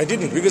 I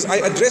didn't, because I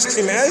addressed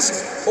him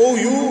as, oh,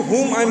 you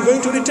whom I'm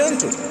going to return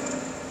to.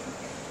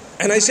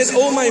 And I said,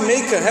 oh, my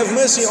maker, have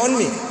mercy on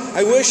me.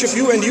 I worship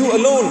you and you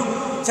alone.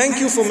 Thank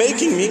you for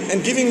making me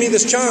and giving me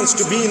this chance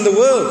to be in the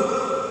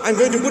world. I'm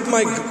going to put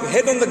my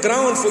head on the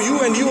ground for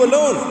you and you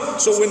alone.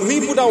 So when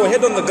we put our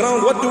head on the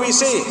ground, what do we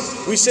say?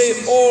 We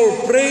say,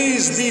 all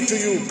praise be to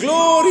you,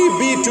 glory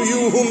be to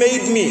you who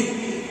made me.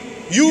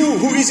 You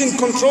who is in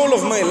control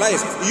of my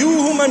life, you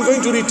whom I'm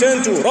going to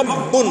return to,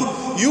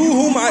 Rabbun, you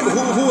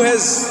who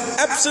has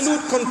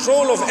absolute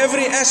control of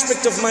every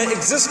aspect of my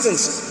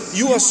existence.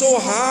 You are so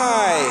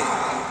high.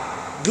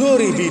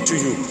 Glory be to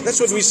you. That's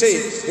what we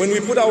say when we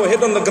put our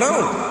head on the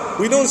ground.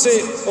 We don't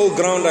say, oh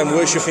ground, I'm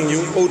worshipping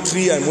you. Oh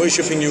tree, I'm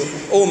worshipping you.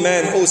 Oh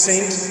man, oh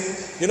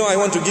saint. You know, I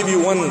want to give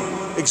you one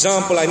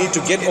example I need to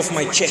get off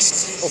my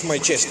chest.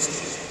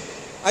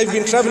 I've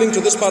been traveling to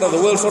this part of the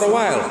world for a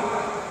while.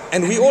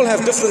 And we all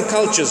have different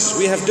cultures.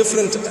 We have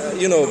different,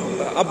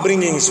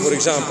 upbringings, for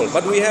example.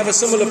 But we have a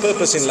similar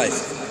purpose in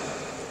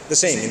life. The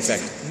same, in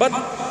fact. But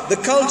the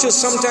culture,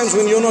 sometimes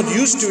when you're not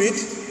used to it,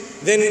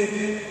 then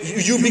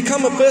you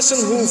become a person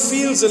who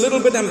feels a little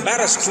bit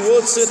embarrassed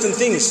towards certain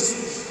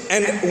things.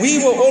 And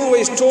we were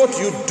always taught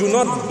you do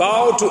not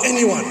bow to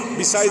anyone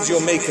besides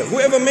your maker.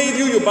 Whoever made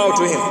you, you bow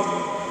to him.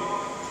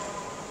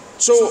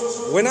 So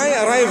when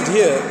I arrived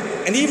here,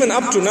 and even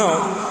up to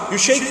now, you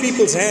shake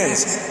people's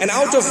hands, and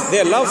out of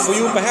their love for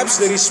you, perhaps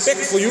their respect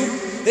for you,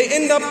 they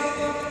end up...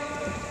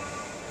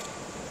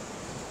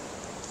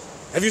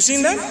 Have you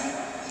seen that?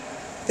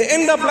 They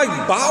end up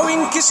like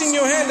bowing, kissing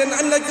your hand, and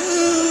I'm like,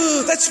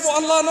 that's for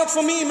Allah, not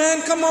for me,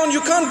 man. Come on, you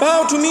can't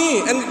bow to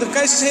me. And the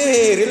guy says,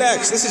 hey,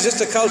 relax. This is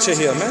just a culture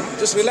here, man.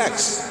 Just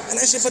relax. And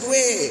I say, but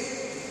wait.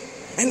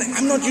 And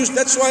I'm not used.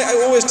 That's why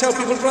I always tell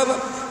people, brother,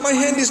 my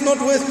hand is not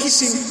worth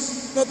kissing.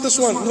 Not this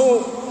one.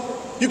 No.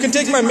 You can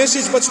take my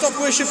message, but stop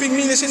worshipping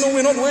me. They say, no,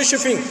 we're not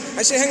worshipping.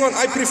 I say, hang on,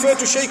 I prefer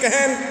to shake a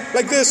hand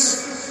like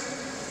this.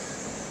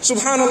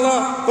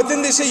 Subhanallah. But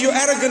then they say, you're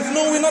arrogant.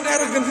 No, we're not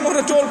arrogant. Not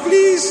at all.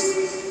 Please.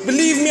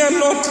 Believe me, I'm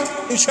not.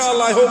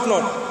 Inshallah, I hope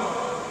not.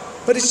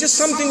 But it's just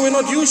something we're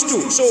not used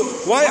to. So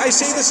why I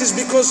say this is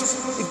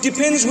because it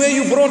depends where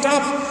you brought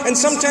up. And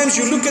sometimes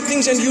you look at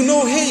things and you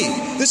know, hey,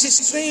 this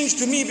is strange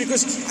to me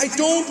because I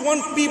don't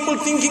want people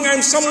thinking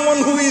I'm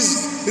someone who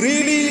is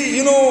really,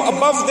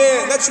 above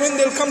there. That's when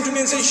they'll come to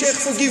me and say, Sheikh,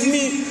 forgive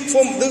me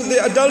for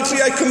the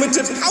adultery I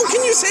committed. How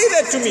can you say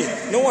that to me?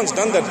 No one's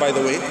done that, by the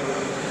way.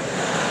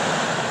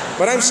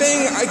 But I'm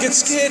saying, I get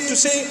scared to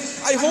say,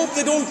 I hope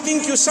they don't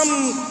think you're some,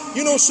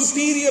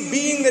 superior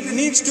being that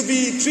needs to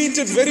be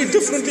treated very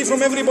differently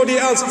from everybody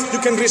else. You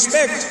can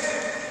respect.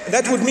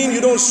 That would mean you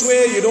don't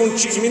swear,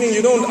 meaning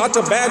you don't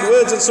utter bad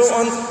words and so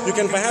on. You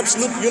can perhaps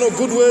look,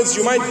 good words.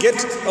 You might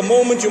get a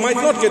moment, you might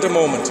not get a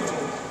moment.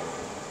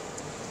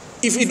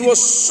 If it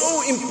was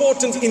so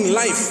important in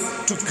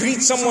life to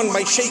greet someone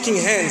by shaking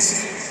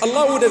hands,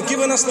 Allah would have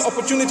given us the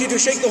opportunity to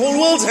shake the whole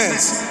world's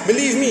hands.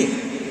 Believe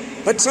me.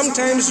 But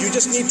sometimes you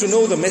just need to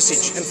know the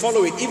message and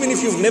follow it, even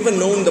if you've never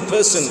known the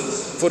person,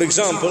 for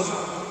example,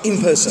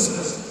 in person.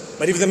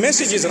 But if the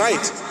message is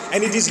right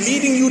and it is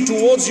leading you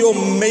towards your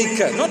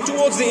maker, not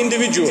towards the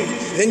individual,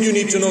 then you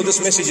need to know this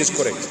message is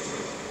correct.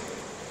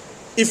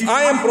 If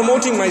I am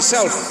promoting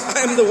myself,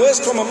 I am the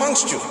worst from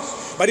amongst you.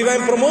 But if I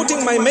am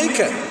promoting my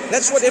maker,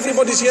 that's what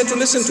everybody's here to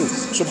listen to.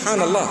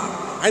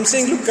 Subhanallah. I'm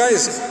saying, look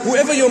guys,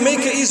 whoever your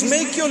maker is,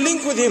 make your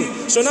link with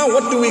him. So now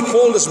what do we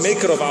call this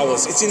maker of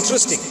ours? It's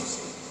interesting.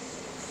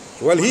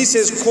 Well, he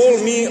says, call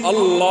me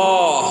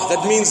Allah.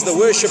 That means the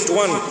worshipped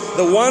one.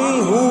 The one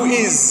who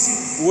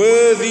is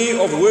worthy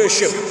of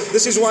worship.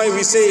 This is why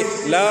we say,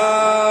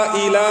 La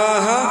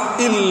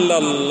ilaha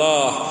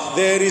illallah.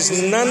 There is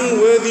none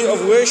worthy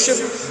of worship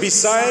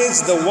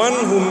besides the one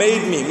who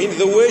made me. Meaning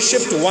the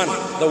worshipped one.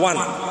 The one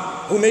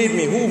who made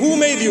me. Who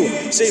made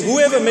you? Say,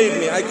 whoever made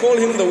me. I call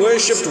him the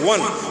worshipped one.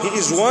 He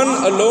is one,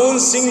 alone,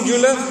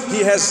 singular.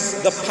 He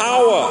has the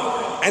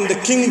power and the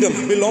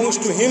kingdom belongs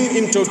to him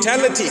in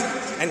totality.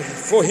 And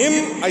for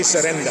him, I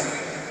surrender,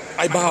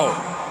 I bow,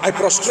 I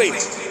prostrate,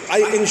 I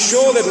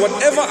ensure that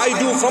whatever I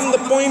do from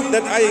the point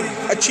that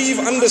I achieve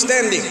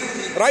understanding,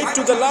 right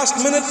to the last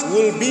minute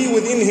will be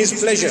within his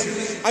pleasure.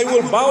 I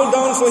will bow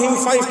down for him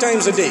 5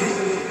 times a day.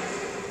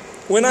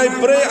 When I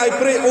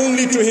pray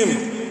only to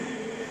him.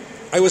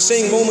 I was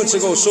saying moments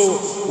ago,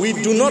 so we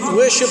do not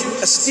worship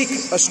a stick,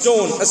 a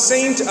stone, a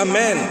saint, a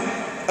man,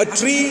 a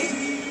tree,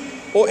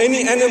 or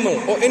any animal,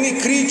 or any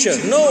creature.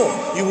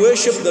 No, you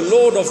worship the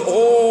Lord of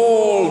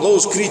all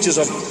those creatures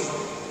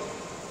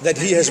that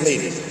He has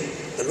made.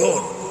 The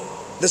Lord.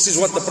 This is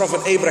what the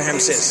Prophet Abraham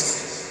says.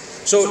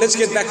 So let's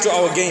get back to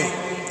our game.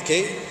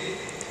 Okay?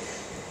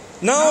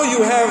 Now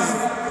you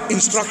have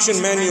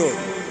instruction manual.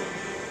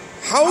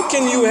 How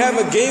can you have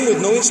a game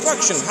with no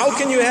instruction? How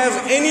can you have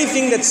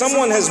anything that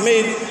someone has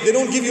made, they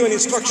don't give you an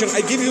instruction?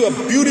 I give you a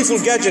beautiful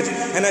gadget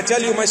and I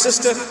tell you, my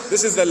sister,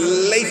 this is the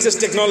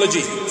latest technology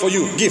for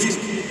you,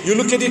 gift. You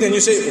look at it and you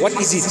say, what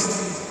is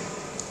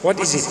it? What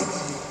is it?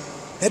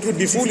 That would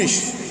be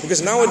foolish,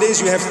 because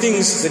nowadays you have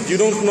things that you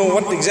don't know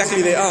what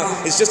exactly they are.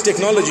 It's just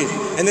technology.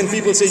 And then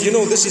people say,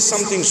 this is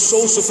something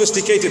so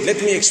sophisticated.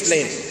 Let me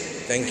explain.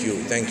 Thank you,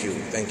 thank you,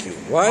 thank you.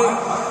 Why?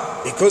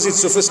 Because it's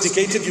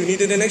sophisticated, you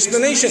needed an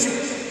explanation.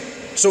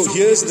 So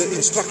here's the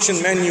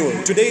instruction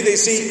manual. Today they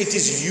say it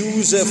is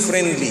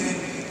user-friendly.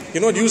 You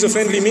know what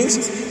user-friendly means?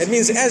 It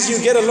means as you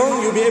get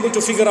along, you'll be able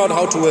to figure out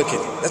how to work it.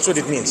 That's what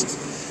it means.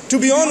 To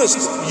be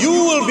honest, you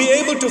will be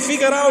able to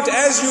figure out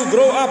as you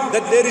grow up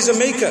that there is a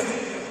maker.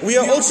 We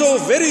are also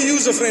very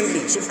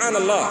user-friendly,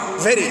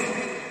 subhanallah, very.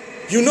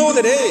 You know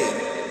that,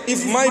 hey,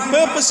 if my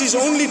purpose is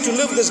only to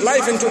live this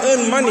life and to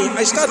earn money,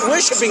 I start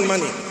worshipping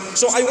money.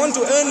 So I want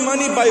to earn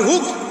money by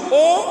hook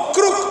or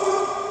crook.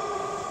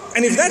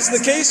 And if that's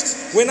the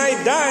case, when I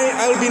die,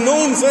 I'll be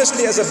known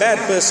firstly as a bad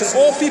person,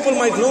 or people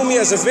might know me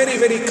as a very,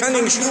 very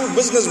cunning, shrewd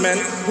businessman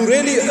who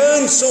really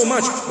earned so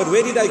much. But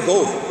where did I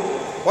go?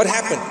 What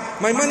happened?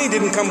 My money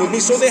didn't come with me,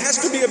 so there has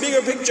to be a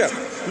bigger picture.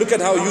 Look at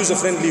how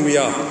user-friendly we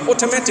are.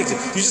 Automatically,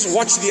 you just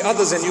watch the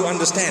others and you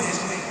understand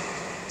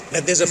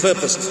that there's a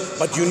purpose.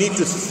 But you need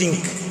to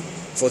think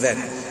for that.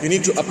 You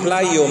need to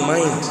apply your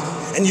mind.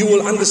 And you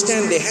will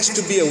understand there has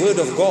to be a word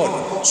of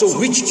God. So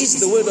which is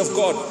the word of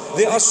God?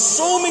 There are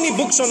so many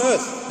books on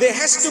earth. There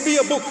has to be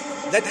a book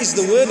that is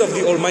the word of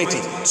the Almighty.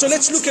 So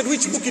let's look at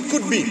which book it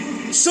could be.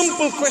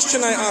 Simple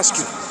question I ask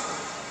you.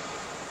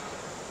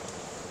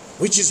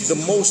 Which is the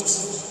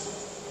most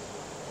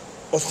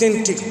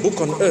authentic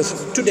book on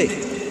earth today?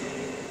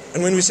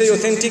 And when we say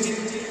authentic,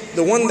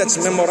 the one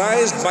that's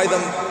memorized by the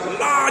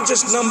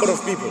largest number of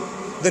people.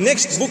 The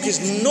next book is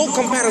no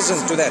comparison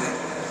to that.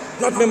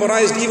 Not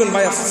memorized even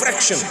by a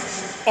fraction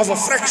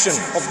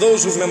of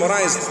those who've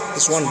memorized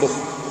this one book.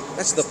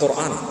 That's the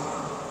Quran.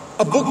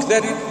 A book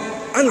that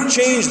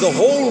unchanged, the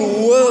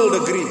whole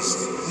world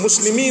agrees.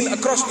 Muslimin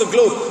across the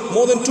globe,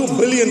 more than 2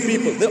 billion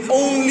people. The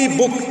only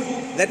book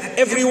that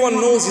everyone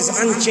knows is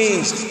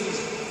unchanged.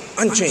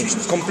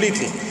 Unchanged,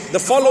 completely. The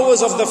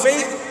followers of the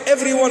faith,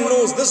 everyone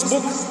knows this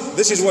book,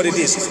 this is what it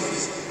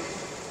is.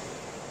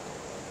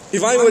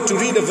 If I were to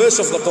read a verse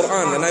of the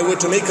Quran and I were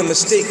to make a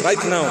mistake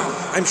right now,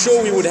 I'm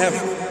sure we would have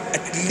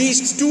at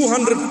least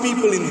 200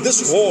 people in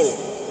this hall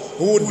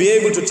who would be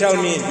able to tell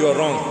me you're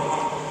wrong.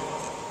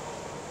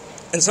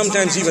 And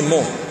sometimes even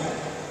more.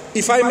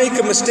 If I make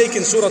a mistake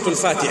in Surah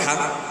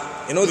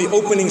Al-Fatiha, you know, the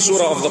opening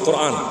surah of the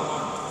Quran,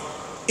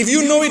 if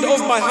you know it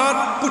off by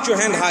heart, put your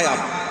hand high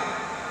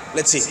up.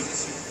 Let's see.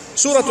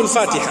 Surah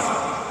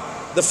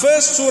Al-Fatiha, the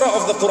first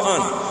surah of the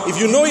Quran. If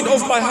you know it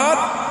off by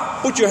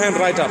heart, put your hand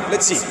right up.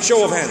 Let's see.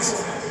 Show of hands.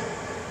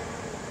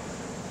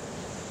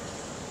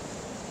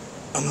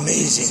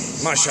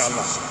 Amazing.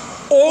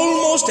 MashaAllah.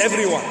 Almost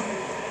everyone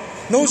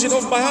knows it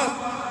off by heart.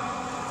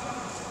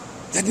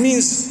 That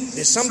means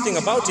there's something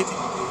about it.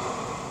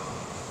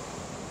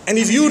 And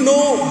if you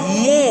know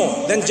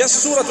more than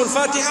just Surah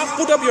Al-Fatiha,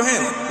 put up your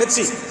hand. Let's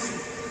see.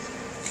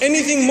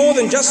 Anything more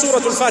than just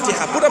Surah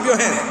Al-Fatiha, put up your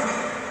hand.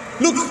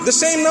 Look, the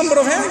same number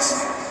of hands.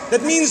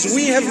 That means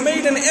we have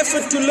made an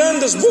effort to learn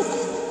this book.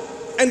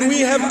 And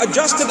we have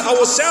adjusted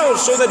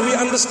ourselves so that we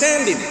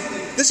understand it.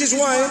 This is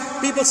why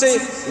people say,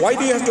 why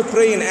do you have to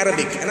pray in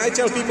Arabic? And I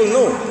tell people,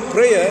 no,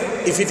 prayer,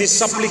 if it is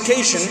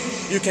supplication,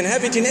 you can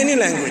have it in any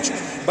language.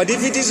 But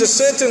if it is a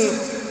certain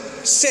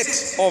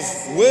set of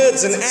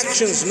words and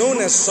actions known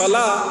as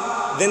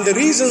salah, then the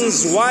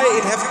reasons why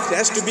it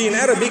has to be in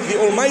Arabic, the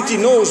Almighty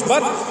knows.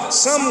 But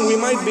some we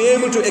might be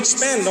able to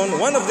expand on.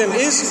 One of them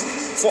is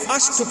for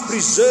us to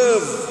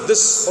preserve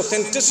this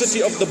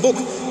authenticity of the book.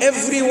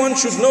 Everyone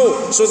should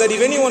know, so that if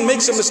anyone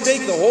makes a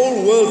mistake, the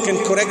whole world can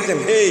correct them.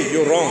 Hey,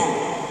 you're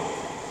wrong.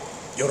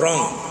 You're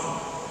wrong.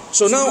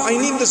 So now I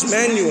need this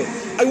manual.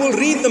 I will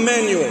read the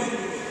manual.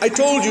 I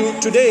told you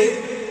today,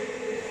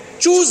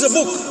 choose a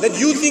book that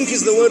you think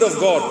is the word of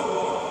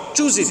God.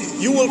 Choose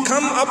it. You will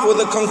come up with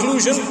a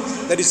conclusion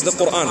that is the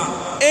Quran.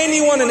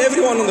 Anyone and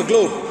everyone on the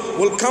globe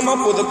will come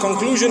up with a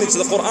conclusion it's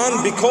the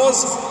Quran,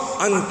 because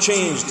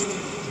unchanged.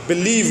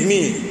 Believe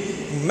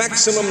me,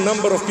 maximum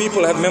number of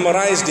people have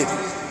memorized it.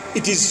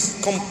 It is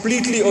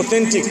completely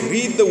authentic.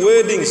 Read the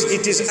wordings.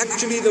 It is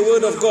actually the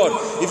word of God.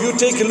 If you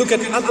take a look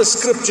at other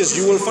scriptures,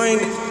 you will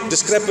find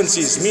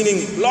discrepancies,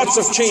 meaning lots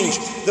of change.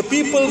 The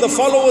people, the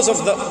followers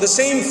of the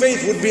same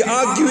faith would be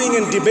arguing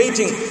and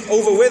debating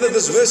over whether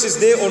this verse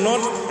is there or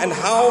not, and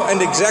how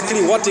and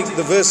exactly what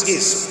the verse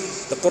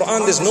is. The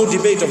Quran, there's no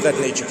debate of that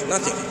nature.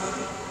 Nothing.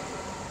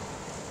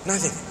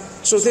 Nothing.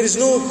 So there is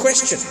no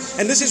question.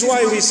 And this is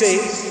why we say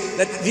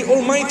that the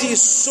Almighty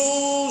is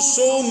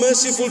so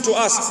merciful to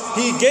us.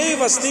 He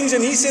gave us things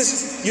and He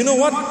says, you know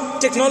what?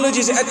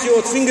 Technology is at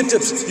your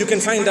fingertips. You can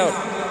find out.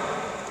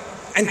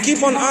 And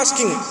keep on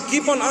asking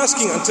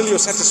until you're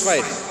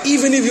satisfied.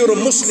 Even if you're a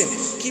Muslim,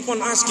 keep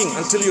on asking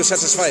until you're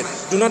satisfied.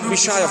 Do not be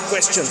shy of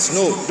questions.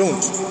 No,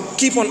 don't.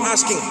 Keep on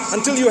asking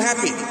until you're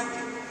happy.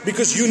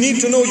 Because you need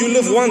to know you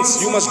live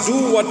once. You must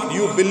do what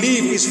you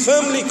believe is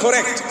firmly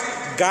correct,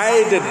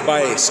 guided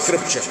by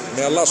scripture.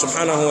 May Allah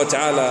subhanahu wa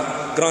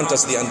ta'ala grant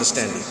us the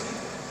understanding.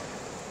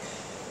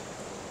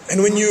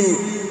 And when you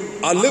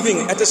are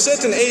living at a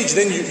certain age,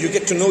 then you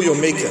get to know your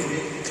maker.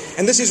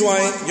 And this is why,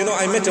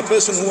 I met a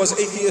person who was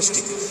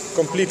atheistic,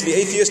 completely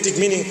atheistic,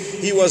 meaning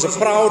he was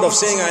proud of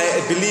saying,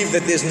 I believe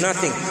that there's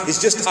nothing. It's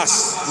just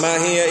us. مَا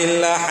هِيَ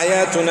إِلَّا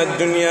حَيَاتُنَا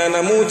الدُّنْيَا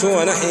نَمُوتُ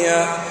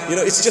وَنَحْيَا.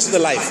 It's just the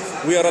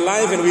life. We are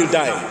alive and we'll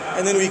die.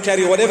 And then we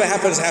carry whatever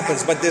happens,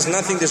 happens. But there's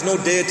nothing, there's no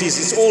deities.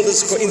 It's all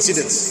this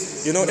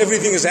coincidence.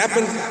 Everything has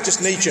happened,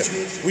 just nature.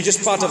 We're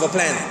just part of a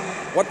plan.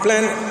 What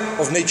plan?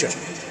 Of nature.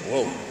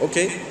 Whoa,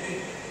 okay.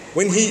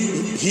 When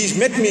he's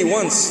met me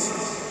once,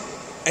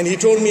 and he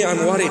told me, I'm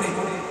worried.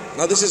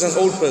 Now this is an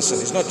old person,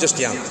 he's not just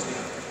young.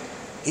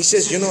 He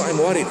says, I'm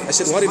worried. I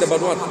said, worried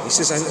about what? He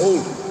says, I'm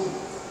old.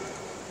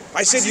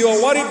 I said, you are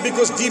worried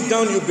because deep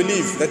down you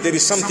believe that there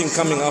is something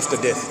coming after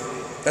death.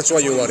 That's why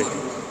you're worried.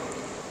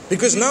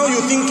 Because now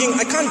you're thinking,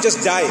 I can't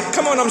just die.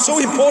 Come on, I'm so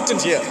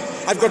important here.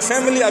 I've got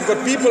family, I've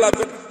got people,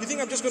 you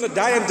think I'm just going to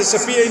die and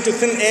disappear into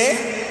thin air?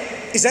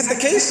 Is that the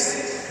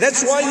case?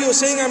 That's why you're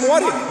saying I'm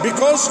worried.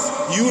 Because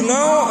you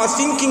now are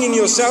thinking in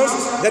yourself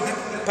that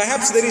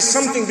perhaps there is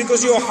something,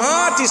 because your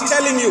heart is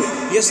telling you,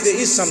 yes, there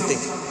is something.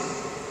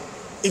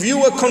 If you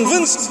were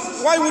convinced,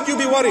 why would you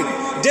be worried?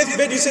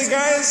 Deathbed, you say,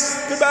 guys,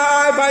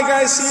 goodbye, bye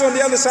guys, see you on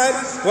the other side.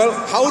 Well,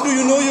 how do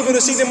you know you're going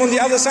to see them on the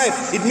other side?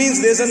 It means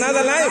there's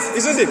another life,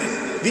 isn't it?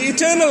 The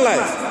eternal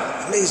life.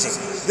 Amazing.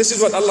 This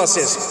is what Allah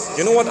says.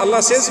 You know what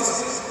Allah says?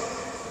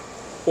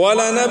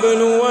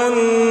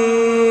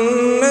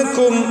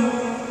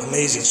 وَلَنَبْلُوَنَّكُمْ.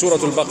 Amazing. Surah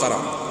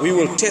Al-Baqarah. We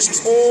will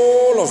test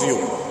all of you.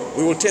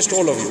 We will test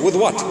all of you. With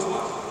what?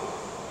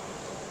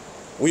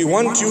 We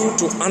want you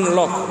to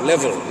unlock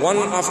level one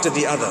after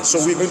the other. So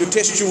we're going to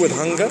test you with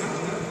hunger.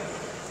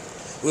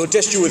 We will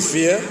test you with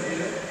fear.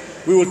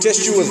 We will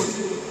test you with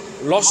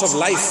loss of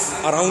life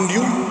around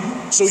you.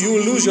 So you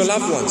will lose your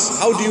loved ones.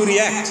 How do you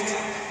react?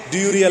 Do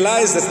you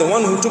realize that the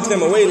one who took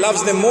them away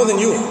loves them more than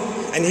you?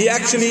 And he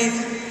actually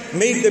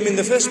made them in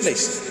the first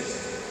place.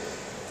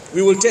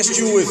 We will test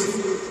you with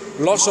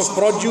loss of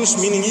produce,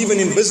 meaning even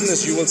in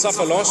business you will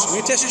suffer loss.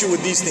 We test you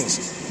with these things.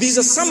 These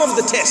are some of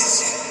the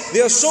tests.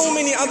 There are so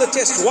many other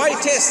tests. Why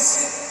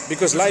tests?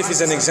 Because life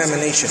is an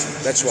examination.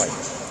 That's why.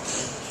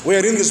 We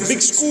are in this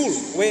big school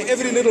where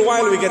every little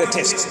while we get a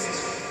test.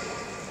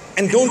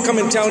 And don't come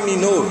and tell me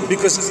no,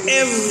 because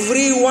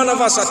every one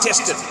of us are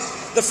tested.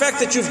 The fact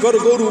that you've got to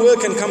go to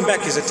work and come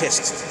back is a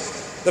test.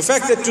 The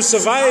fact that to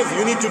survive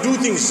you need to do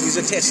things is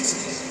a test.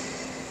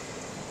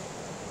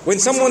 When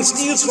someone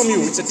steals from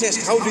you, it's a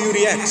test. How do you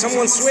react?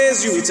 Someone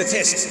swears you, it's a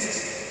test.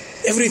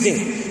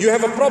 Everything. You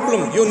have a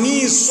problem, your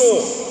knee is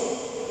sore.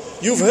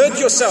 You've hurt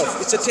yourself,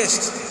 it's a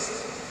test.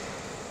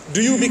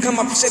 Do you become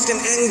upset and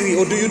angry,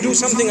 or do you do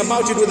something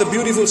about it with a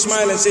beautiful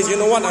smile and say, you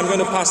know what, I'm going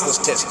to pass this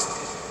test?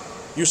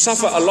 You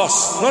suffer a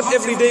loss. Not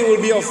every day will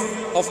be of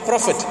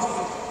profit.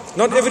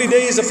 Not every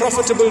day is a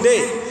profitable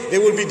day. There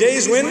will be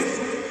days when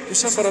you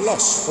suffer a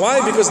loss. Why?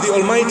 Because the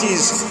Almighty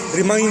is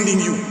reminding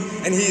you.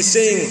 And He is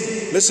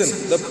saying, listen,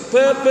 the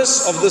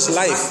purpose of this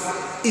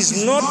life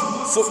is not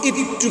for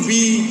it to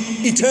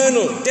be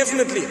eternal,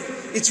 definitely.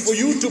 It's for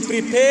you to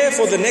prepare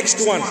for the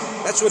next one.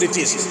 That's what it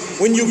is.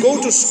 When you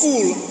go to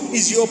school,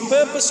 is your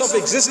purpose of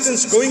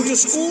existence going to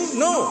school?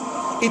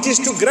 No. It is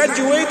to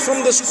graduate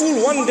from the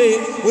school one day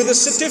with a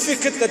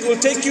certificate that will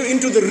take you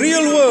into the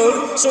real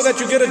world so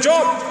that you get a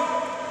job.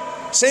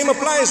 Same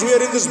applies. We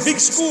are in this big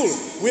school.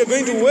 We are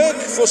going to work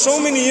for so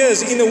many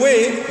years in a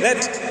way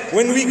that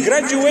when we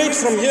graduate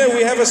from here,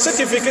 we have a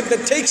certificate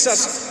that takes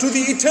us to the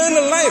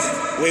eternal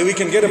life where we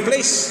can get a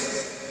place.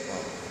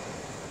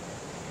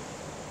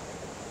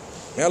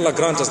 May Allah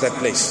grant us that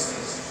place.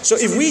 So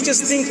if we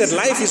just think that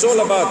life is all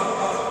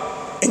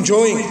about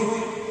enjoying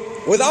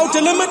without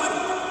a limit,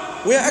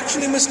 we are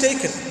actually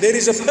mistaken. There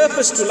is a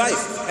purpose to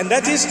life, and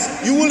that is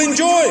you will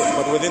enjoy,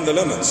 but within the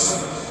limits.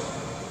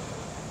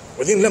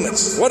 Within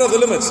limits. What are the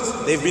limits?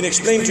 They've been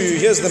explained to you.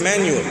 Here's the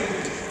manual.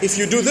 If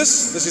you do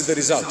this, this is the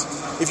result.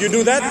 If you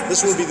do that,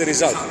 this will be the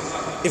result.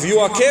 If you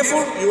are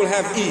careful, you will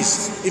have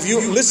ease. If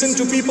you listen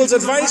to people's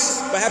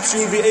advice, perhaps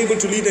you will be able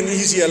to lead an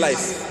easier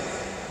life.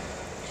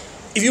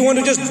 If you want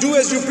to just do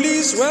as you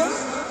please, well,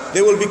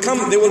 there will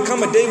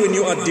come a day when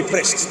you are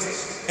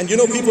depressed. And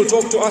people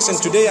talk to us,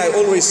 and today I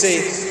always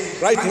say,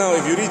 right now,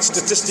 if you read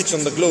statistics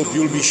on the globe,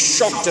 you'll be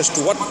shocked as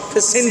to what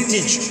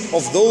percentage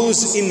of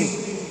those in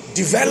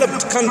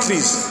developed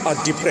countries are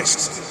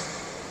depressed.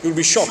 You'll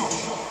be shocked.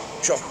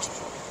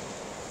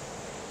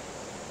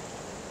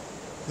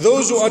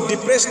 Those who are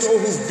depressed or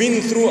who've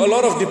been through a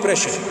lot of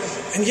depression,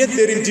 and yet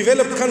they're in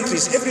developed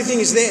countries, everything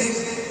is there.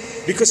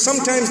 Because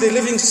sometimes they're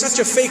living such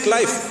a fake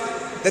life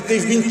that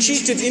they've been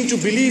cheated into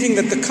believing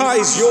that the car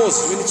is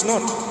yours when it's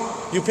not.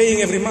 You're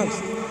paying every month.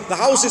 The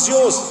house is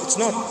yours, it's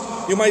not.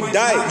 You might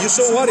die, you're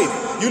so worried.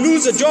 You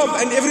lose a job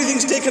and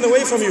everything's taken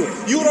away from you.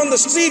 You're on the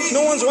street,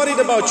 no one's worried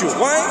about you.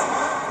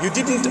 Why? You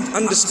didn't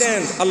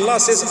understand. Allah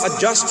says,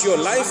 adjust your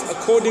life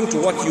according to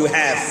what you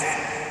have.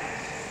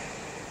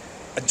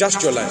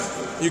 Adjust your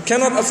life. You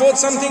cannot afford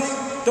something?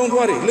 Don't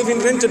worry, live in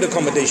rented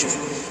accommodation.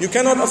 You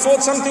cannot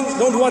afford something?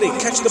 Don't worry,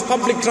 catch the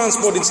public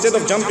transport instead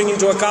of jumping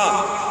into a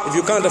car. If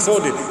you can't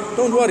afford it,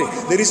 don't worry.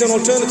 There is an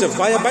alternative.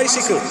 Buy a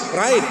bicycle,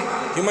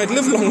 ride. You might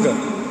live longer.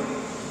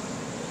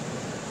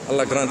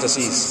 Allah grant us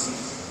ease.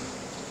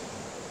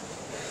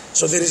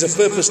 So there is a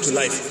purpose to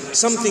life,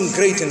 something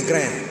great and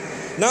grand.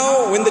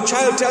 Now when the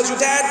child tells you,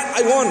 Dad,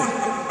 I won,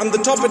 I'm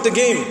the top at the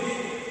game.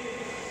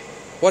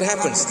 What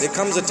happens? There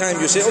comes a time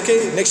you say,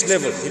 okay, next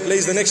level. He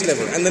plays the next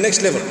level and the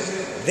next level.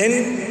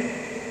 Then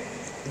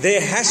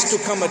there has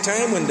to come a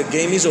time when the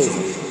game is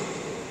over.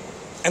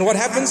 And what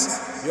happens?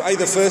 You're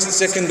either first,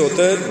 second or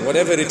third,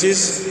 whatever it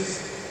is,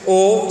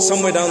 or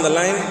somewhere down the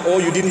line,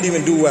 or you didn't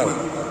even do well.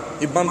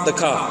 You bumped the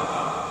car.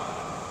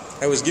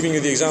 I was giving you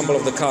the example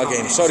of the car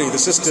game. Sorry, the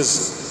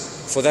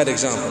sisters for that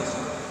example.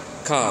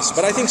 Cars.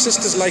 But I think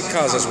sisters like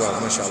cars as well,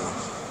 mashallah.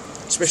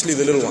 Especially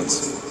the little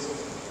ones.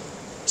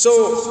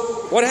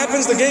 So, what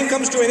happens? The game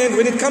comes to an end.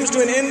 When it comes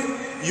to an end,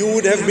 you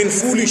would have been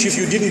foolish if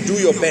you didn't do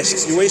your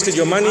best. You wasted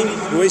your money,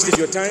 you wasted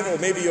your time, or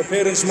maybe your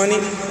parents' money,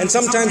 and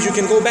sometimes you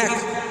can go back.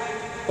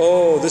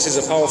 Oh, this is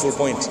a powerful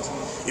point.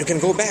 You can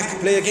go back,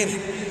 play again.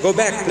 Go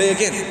back, play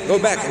again. Go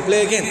back and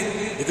play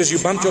again. Because you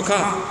bumped your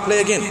car,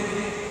 play again.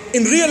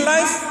 In real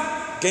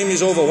life, game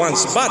is over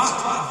once. But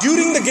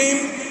during the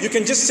game, you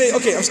can just say,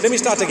 okay, let me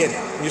start again.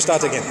 And you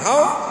start again.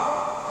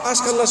 How?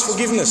 Ask Allah's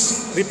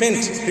forgiveness.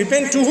 Repent.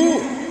 Repent to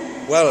who?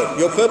 Well,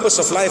 your purpose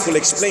of life will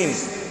explain.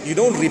 You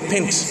don't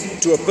repent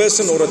to a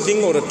person or a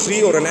thing or a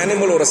tree or an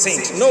animal or a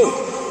saint. No,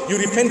 you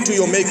repent to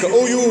your Maker.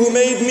 Oh, you who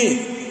made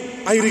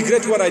me, I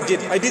regret what I did.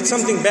 I did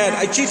something bad.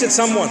 I cheated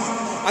someone.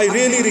 I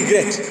really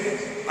regret.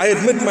 I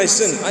admit my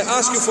sin. I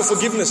ask you for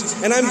forgiveness.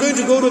 And I'm going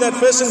to go to that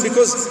person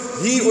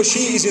because he or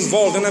she is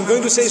involved. And I'm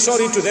going to say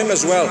sorry to them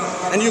as well.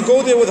 And you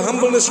go there with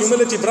humbleness,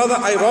 humility. Brother,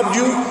 I robbed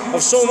you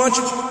of so much.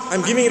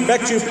 I'm giving it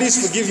back to you. Please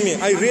forgive me.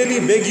 I really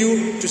beg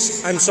you to,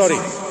 I'm sorry.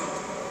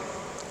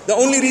 The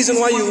only reason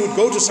why you would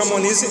go to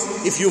someone is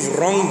if you've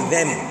wronged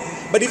them.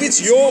 But if it's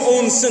your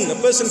own sin, a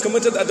person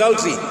committed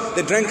adultery,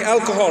 they drank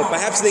alcohol,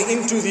 perhaps they're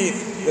into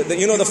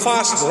the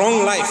fast,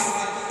 wrong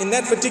life. In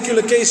that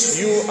particular case,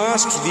 you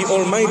ask the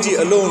Almighty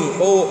alone,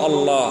 oh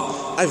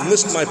Allah, I've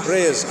missed my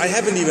prayers. I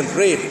haven't even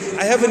prayed.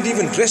 I haven't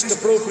even dressed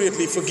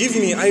appropriately. Forgive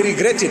me. I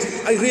regret it.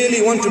 I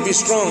really want to be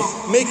strong.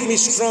 Make me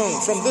strong.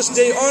 From this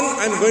day on,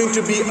 I'm going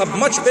to be a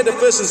much better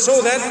person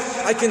so that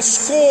I can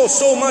score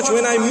so much.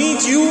 When I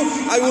meet you,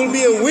 I will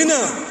be a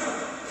winner.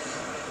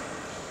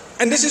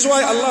 And this is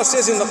why Allah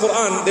says in the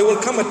Quran, there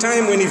will come a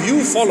time when if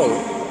you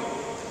follow,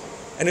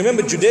 and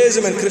remember,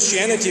 Judaism and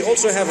Christianity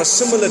also have a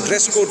similar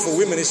dress code for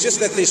women. It's just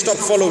that they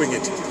stopped following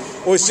it.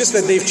 Or it's just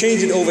that they've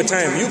changed it over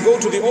time. You go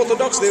to the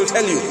Orthodox, they'll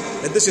tell you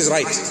that this is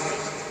right.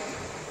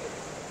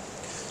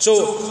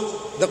 So,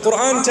 the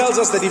Quran tells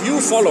us that if you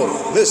follow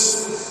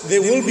this,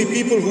 there will be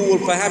people who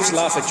will perhaps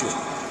laugh at you.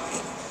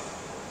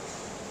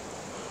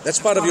 That's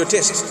part of your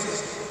test.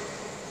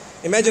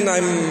 Imagine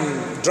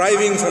I'm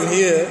driving from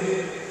here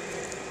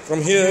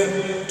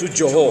to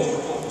Johor.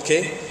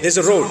 Okay? There's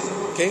a road.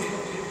 Okay?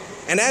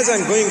 And as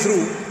I'm going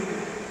through,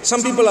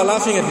 some people are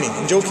laughing at me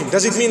and joking.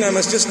 Does it mean I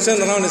must just turn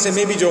around and say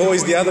maybe Johor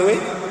is the other way?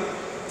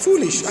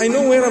 Foolish. I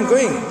know where I'm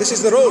going. This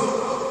is the road.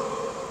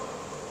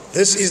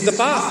 This is the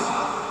path.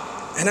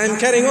 And I'm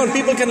carrying on.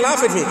 People can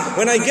laugh at me.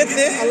 When I get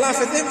there, I'll laugh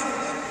at them.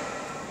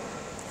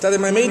 Tell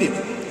them I made it.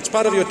 It's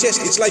part of your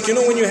test. It's like, when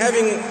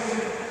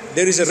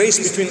there is a race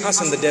between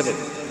us and the devil.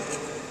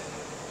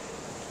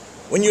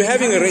 When you're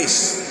having a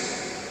race,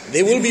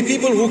 there will be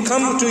people who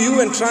come to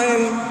you and try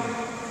and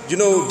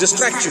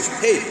distract you.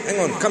 Hey, hang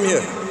on, come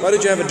here. Why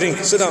don't you have a drink?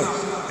 Sit down.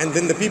 And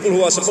then the people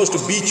who are supposed to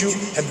beat you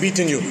have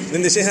beaten you.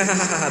 Then they say, ha ha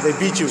ha ha, they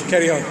beat you,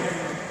 carry on.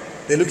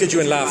 They look at you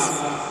and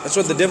laugh. That's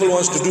what the devil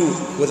wants to do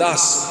with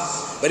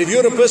us. But if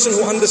you're a person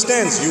who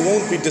understands, you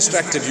won't be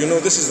distracted.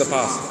 This is the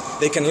path.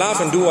 They can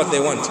laugh and do what they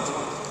want.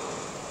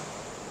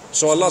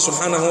 So Allah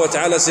subhanahu wa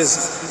ta'ala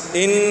says,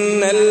 إِنَّ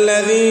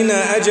الَّذِينَ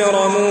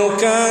أَجْرَمُوا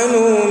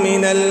كَانُوا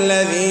مِنَ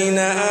الَّذِينَ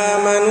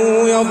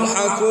آمَنُوا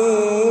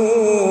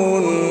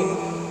يَضْحَكُونَ.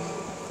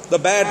 The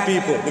bad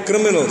people, the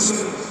criminals,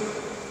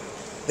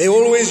 they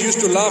always used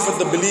to laugh at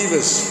the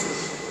believers.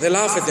 They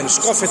laugh at them,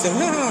 scoff at them.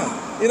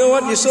 You know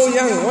what? You're so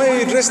young. Why are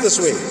you dressed this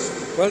way?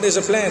 Well, there's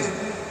a plan.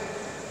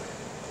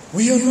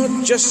 We are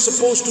not just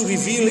supposed to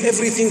reveal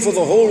everything for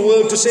the whole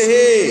world to say,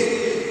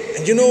 hey.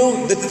 And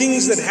the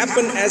things that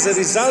happen as a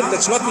result,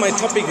 that's not my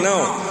topic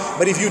now.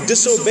 But if you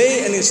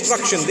disobey an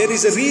instruction, there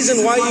is a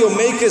reason why your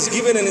Maker has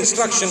given an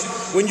instruction.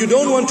 When you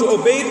don't want to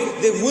obey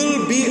it, there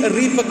will be a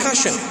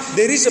repercussion.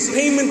 There is a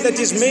payment that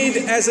is made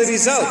as a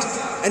result.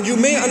 And you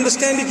may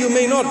understand it, you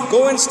may not.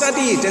 Go and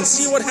study it and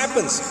see what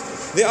happens.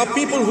 There are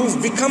people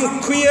who've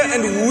become queer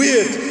and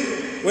weird.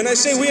 When I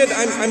say weird,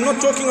 I'm not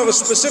talking of a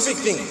specific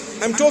thing.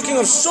 I'm talking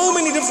of so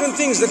many different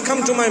things that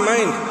come to my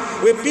mind,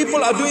 where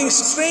people are doing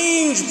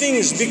strange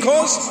things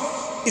because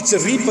it's a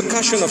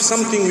repercussion of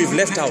something we've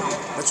left out.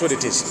 That's what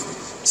it is.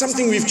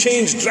 Something we've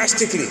changed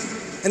drastically.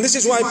 And this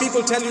is why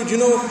people tell you,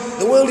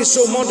 the world is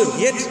so modern,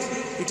 yet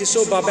it is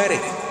so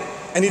barbaric.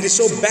 And it is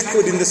so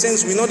backward in the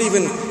sense we're not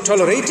even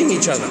tolerating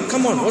each other.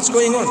 Come on, what's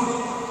going on?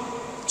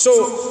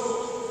 So,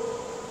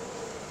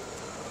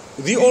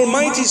 the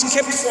Almighty's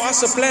kept for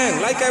us a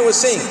plan. Like I was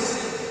saying,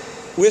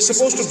 We're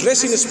supposed to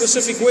dress in a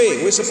specific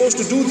way. We're supposed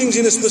to do things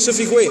in a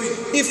specific way.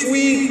 If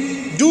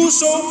we do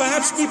so,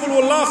 perhaps people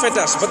will laugh at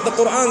us. But the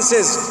Quran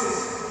says,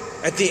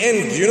 at the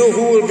end, you know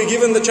who will be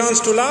given the chance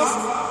to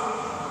laugh?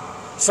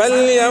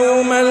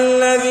 فَالْيَوْمَ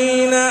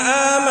الَّذِينَ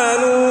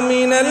آمَنُوا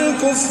مِنَ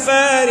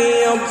الْكُفَّارِ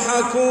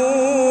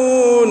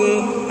يَضْحَكُونَ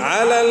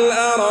عَلَى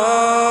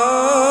الْأَرَائِكِ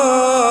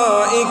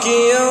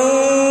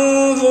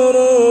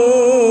يَنْظُرُونَ.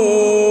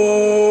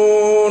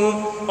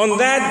 On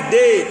that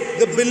day,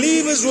 the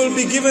believers will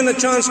be given a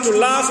chance to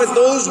laugh at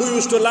those who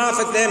used to laugh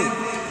at them.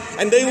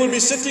 And they will be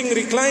sitting,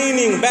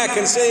 reclining back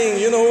and saying,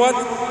 you know what?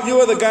 You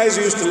are the guys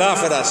who used to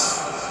laugh at us.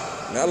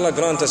 May Allah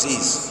grant us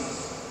ease.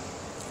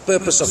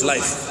 Purpose of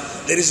life.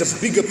 There is a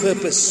bigger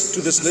purpose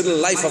to this little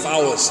life of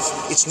ours.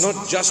 It's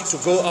not just to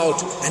go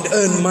out and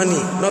earn money.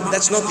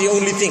 That's not the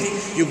only thing.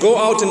 You go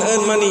out and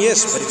earn money,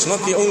 yes, but it's not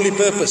the only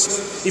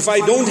purpose. If I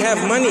don't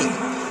have money,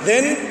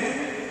 then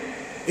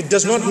it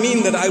does not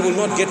mean that I will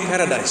not get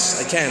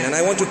paradise. I can. And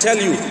I want to tell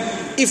you,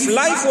 if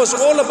life was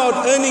all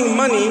about earning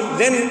money,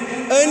 then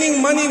earning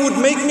money would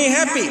make me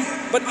happy.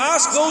 But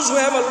ask those who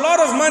have a lot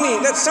of money,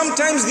 that's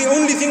sometimes the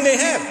only thing they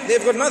have.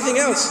 They've got nothing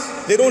else.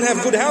 They don't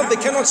have good health. They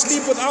cannot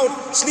sleep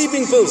without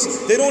sleeping pills.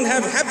 They don't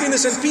have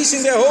happiness and peace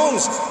in their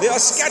homes. They are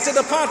scattered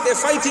apart. They're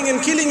fighting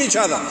and killing each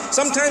other.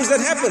 Sometimes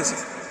that happens.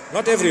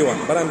 Not everyone,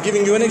 but I'm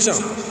giving you an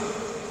example.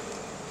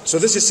 So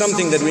this is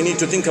something that we need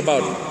to think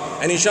about.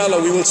 And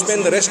inshallah, we will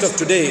spend the rest of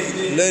today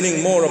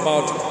learning more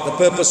about the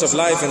purpose of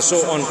life and so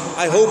on.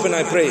 I hope and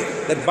I pray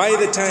that by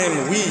the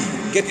time we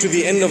get to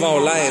the end of our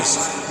lives,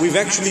 we've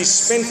actually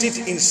spent it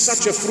in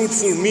such a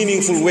fruitful,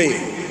 meaningful way.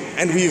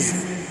 And we've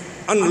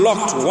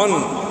unlocked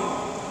one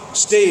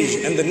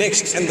stage and the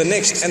next and the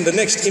next and the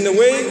next in a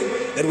way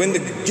that when the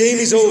game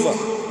is over,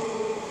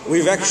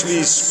 we've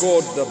actually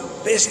scored the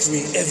best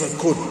we ever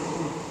could.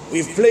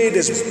 We've played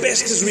as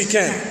best as we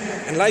can.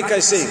 And like I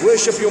say,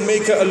 worship your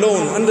Maker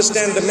alone,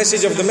 understand the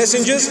message of the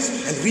messengers,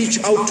 and reach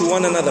out to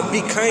one another.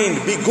 Be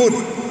kind, be good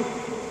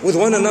with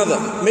one another.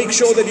 Make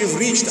sure that you've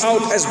reached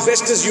out as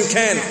best as you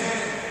can.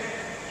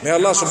 May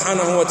Allah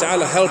subhanahu wa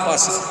ta'ala help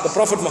us. The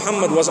Prophet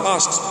Muhammad was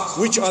asked,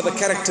 which are the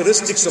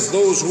characteristics of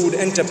those who would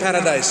enter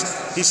paradise?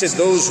 He said,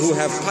 those who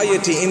have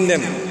piety in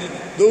them,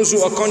 those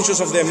who are conscious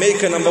of their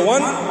Maker, number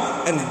one,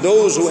 and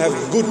those who have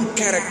good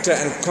character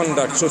and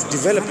conduct. So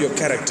develop your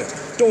character.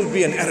 Don't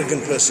be an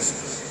arrogant person,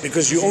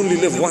 because you only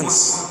live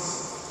once.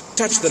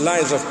 Touch the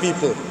lives of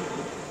people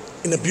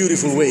in a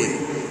beautiful way.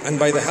 And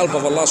by the help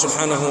of Allah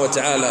subhanahu wa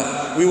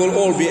ta'ala, we will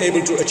all be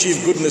able to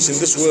achieve goodness in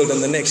this world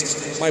and the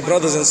next. My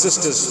brothers and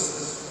sisters,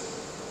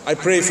 I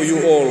pray for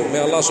you all. May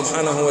Allah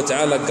subhanahu wa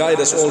ta'ala guide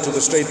us all to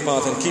the straight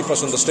path and keep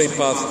us on the straight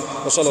path.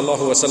 Wa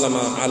sallallahu wa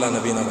sallama ala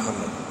nabina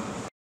Muhammad.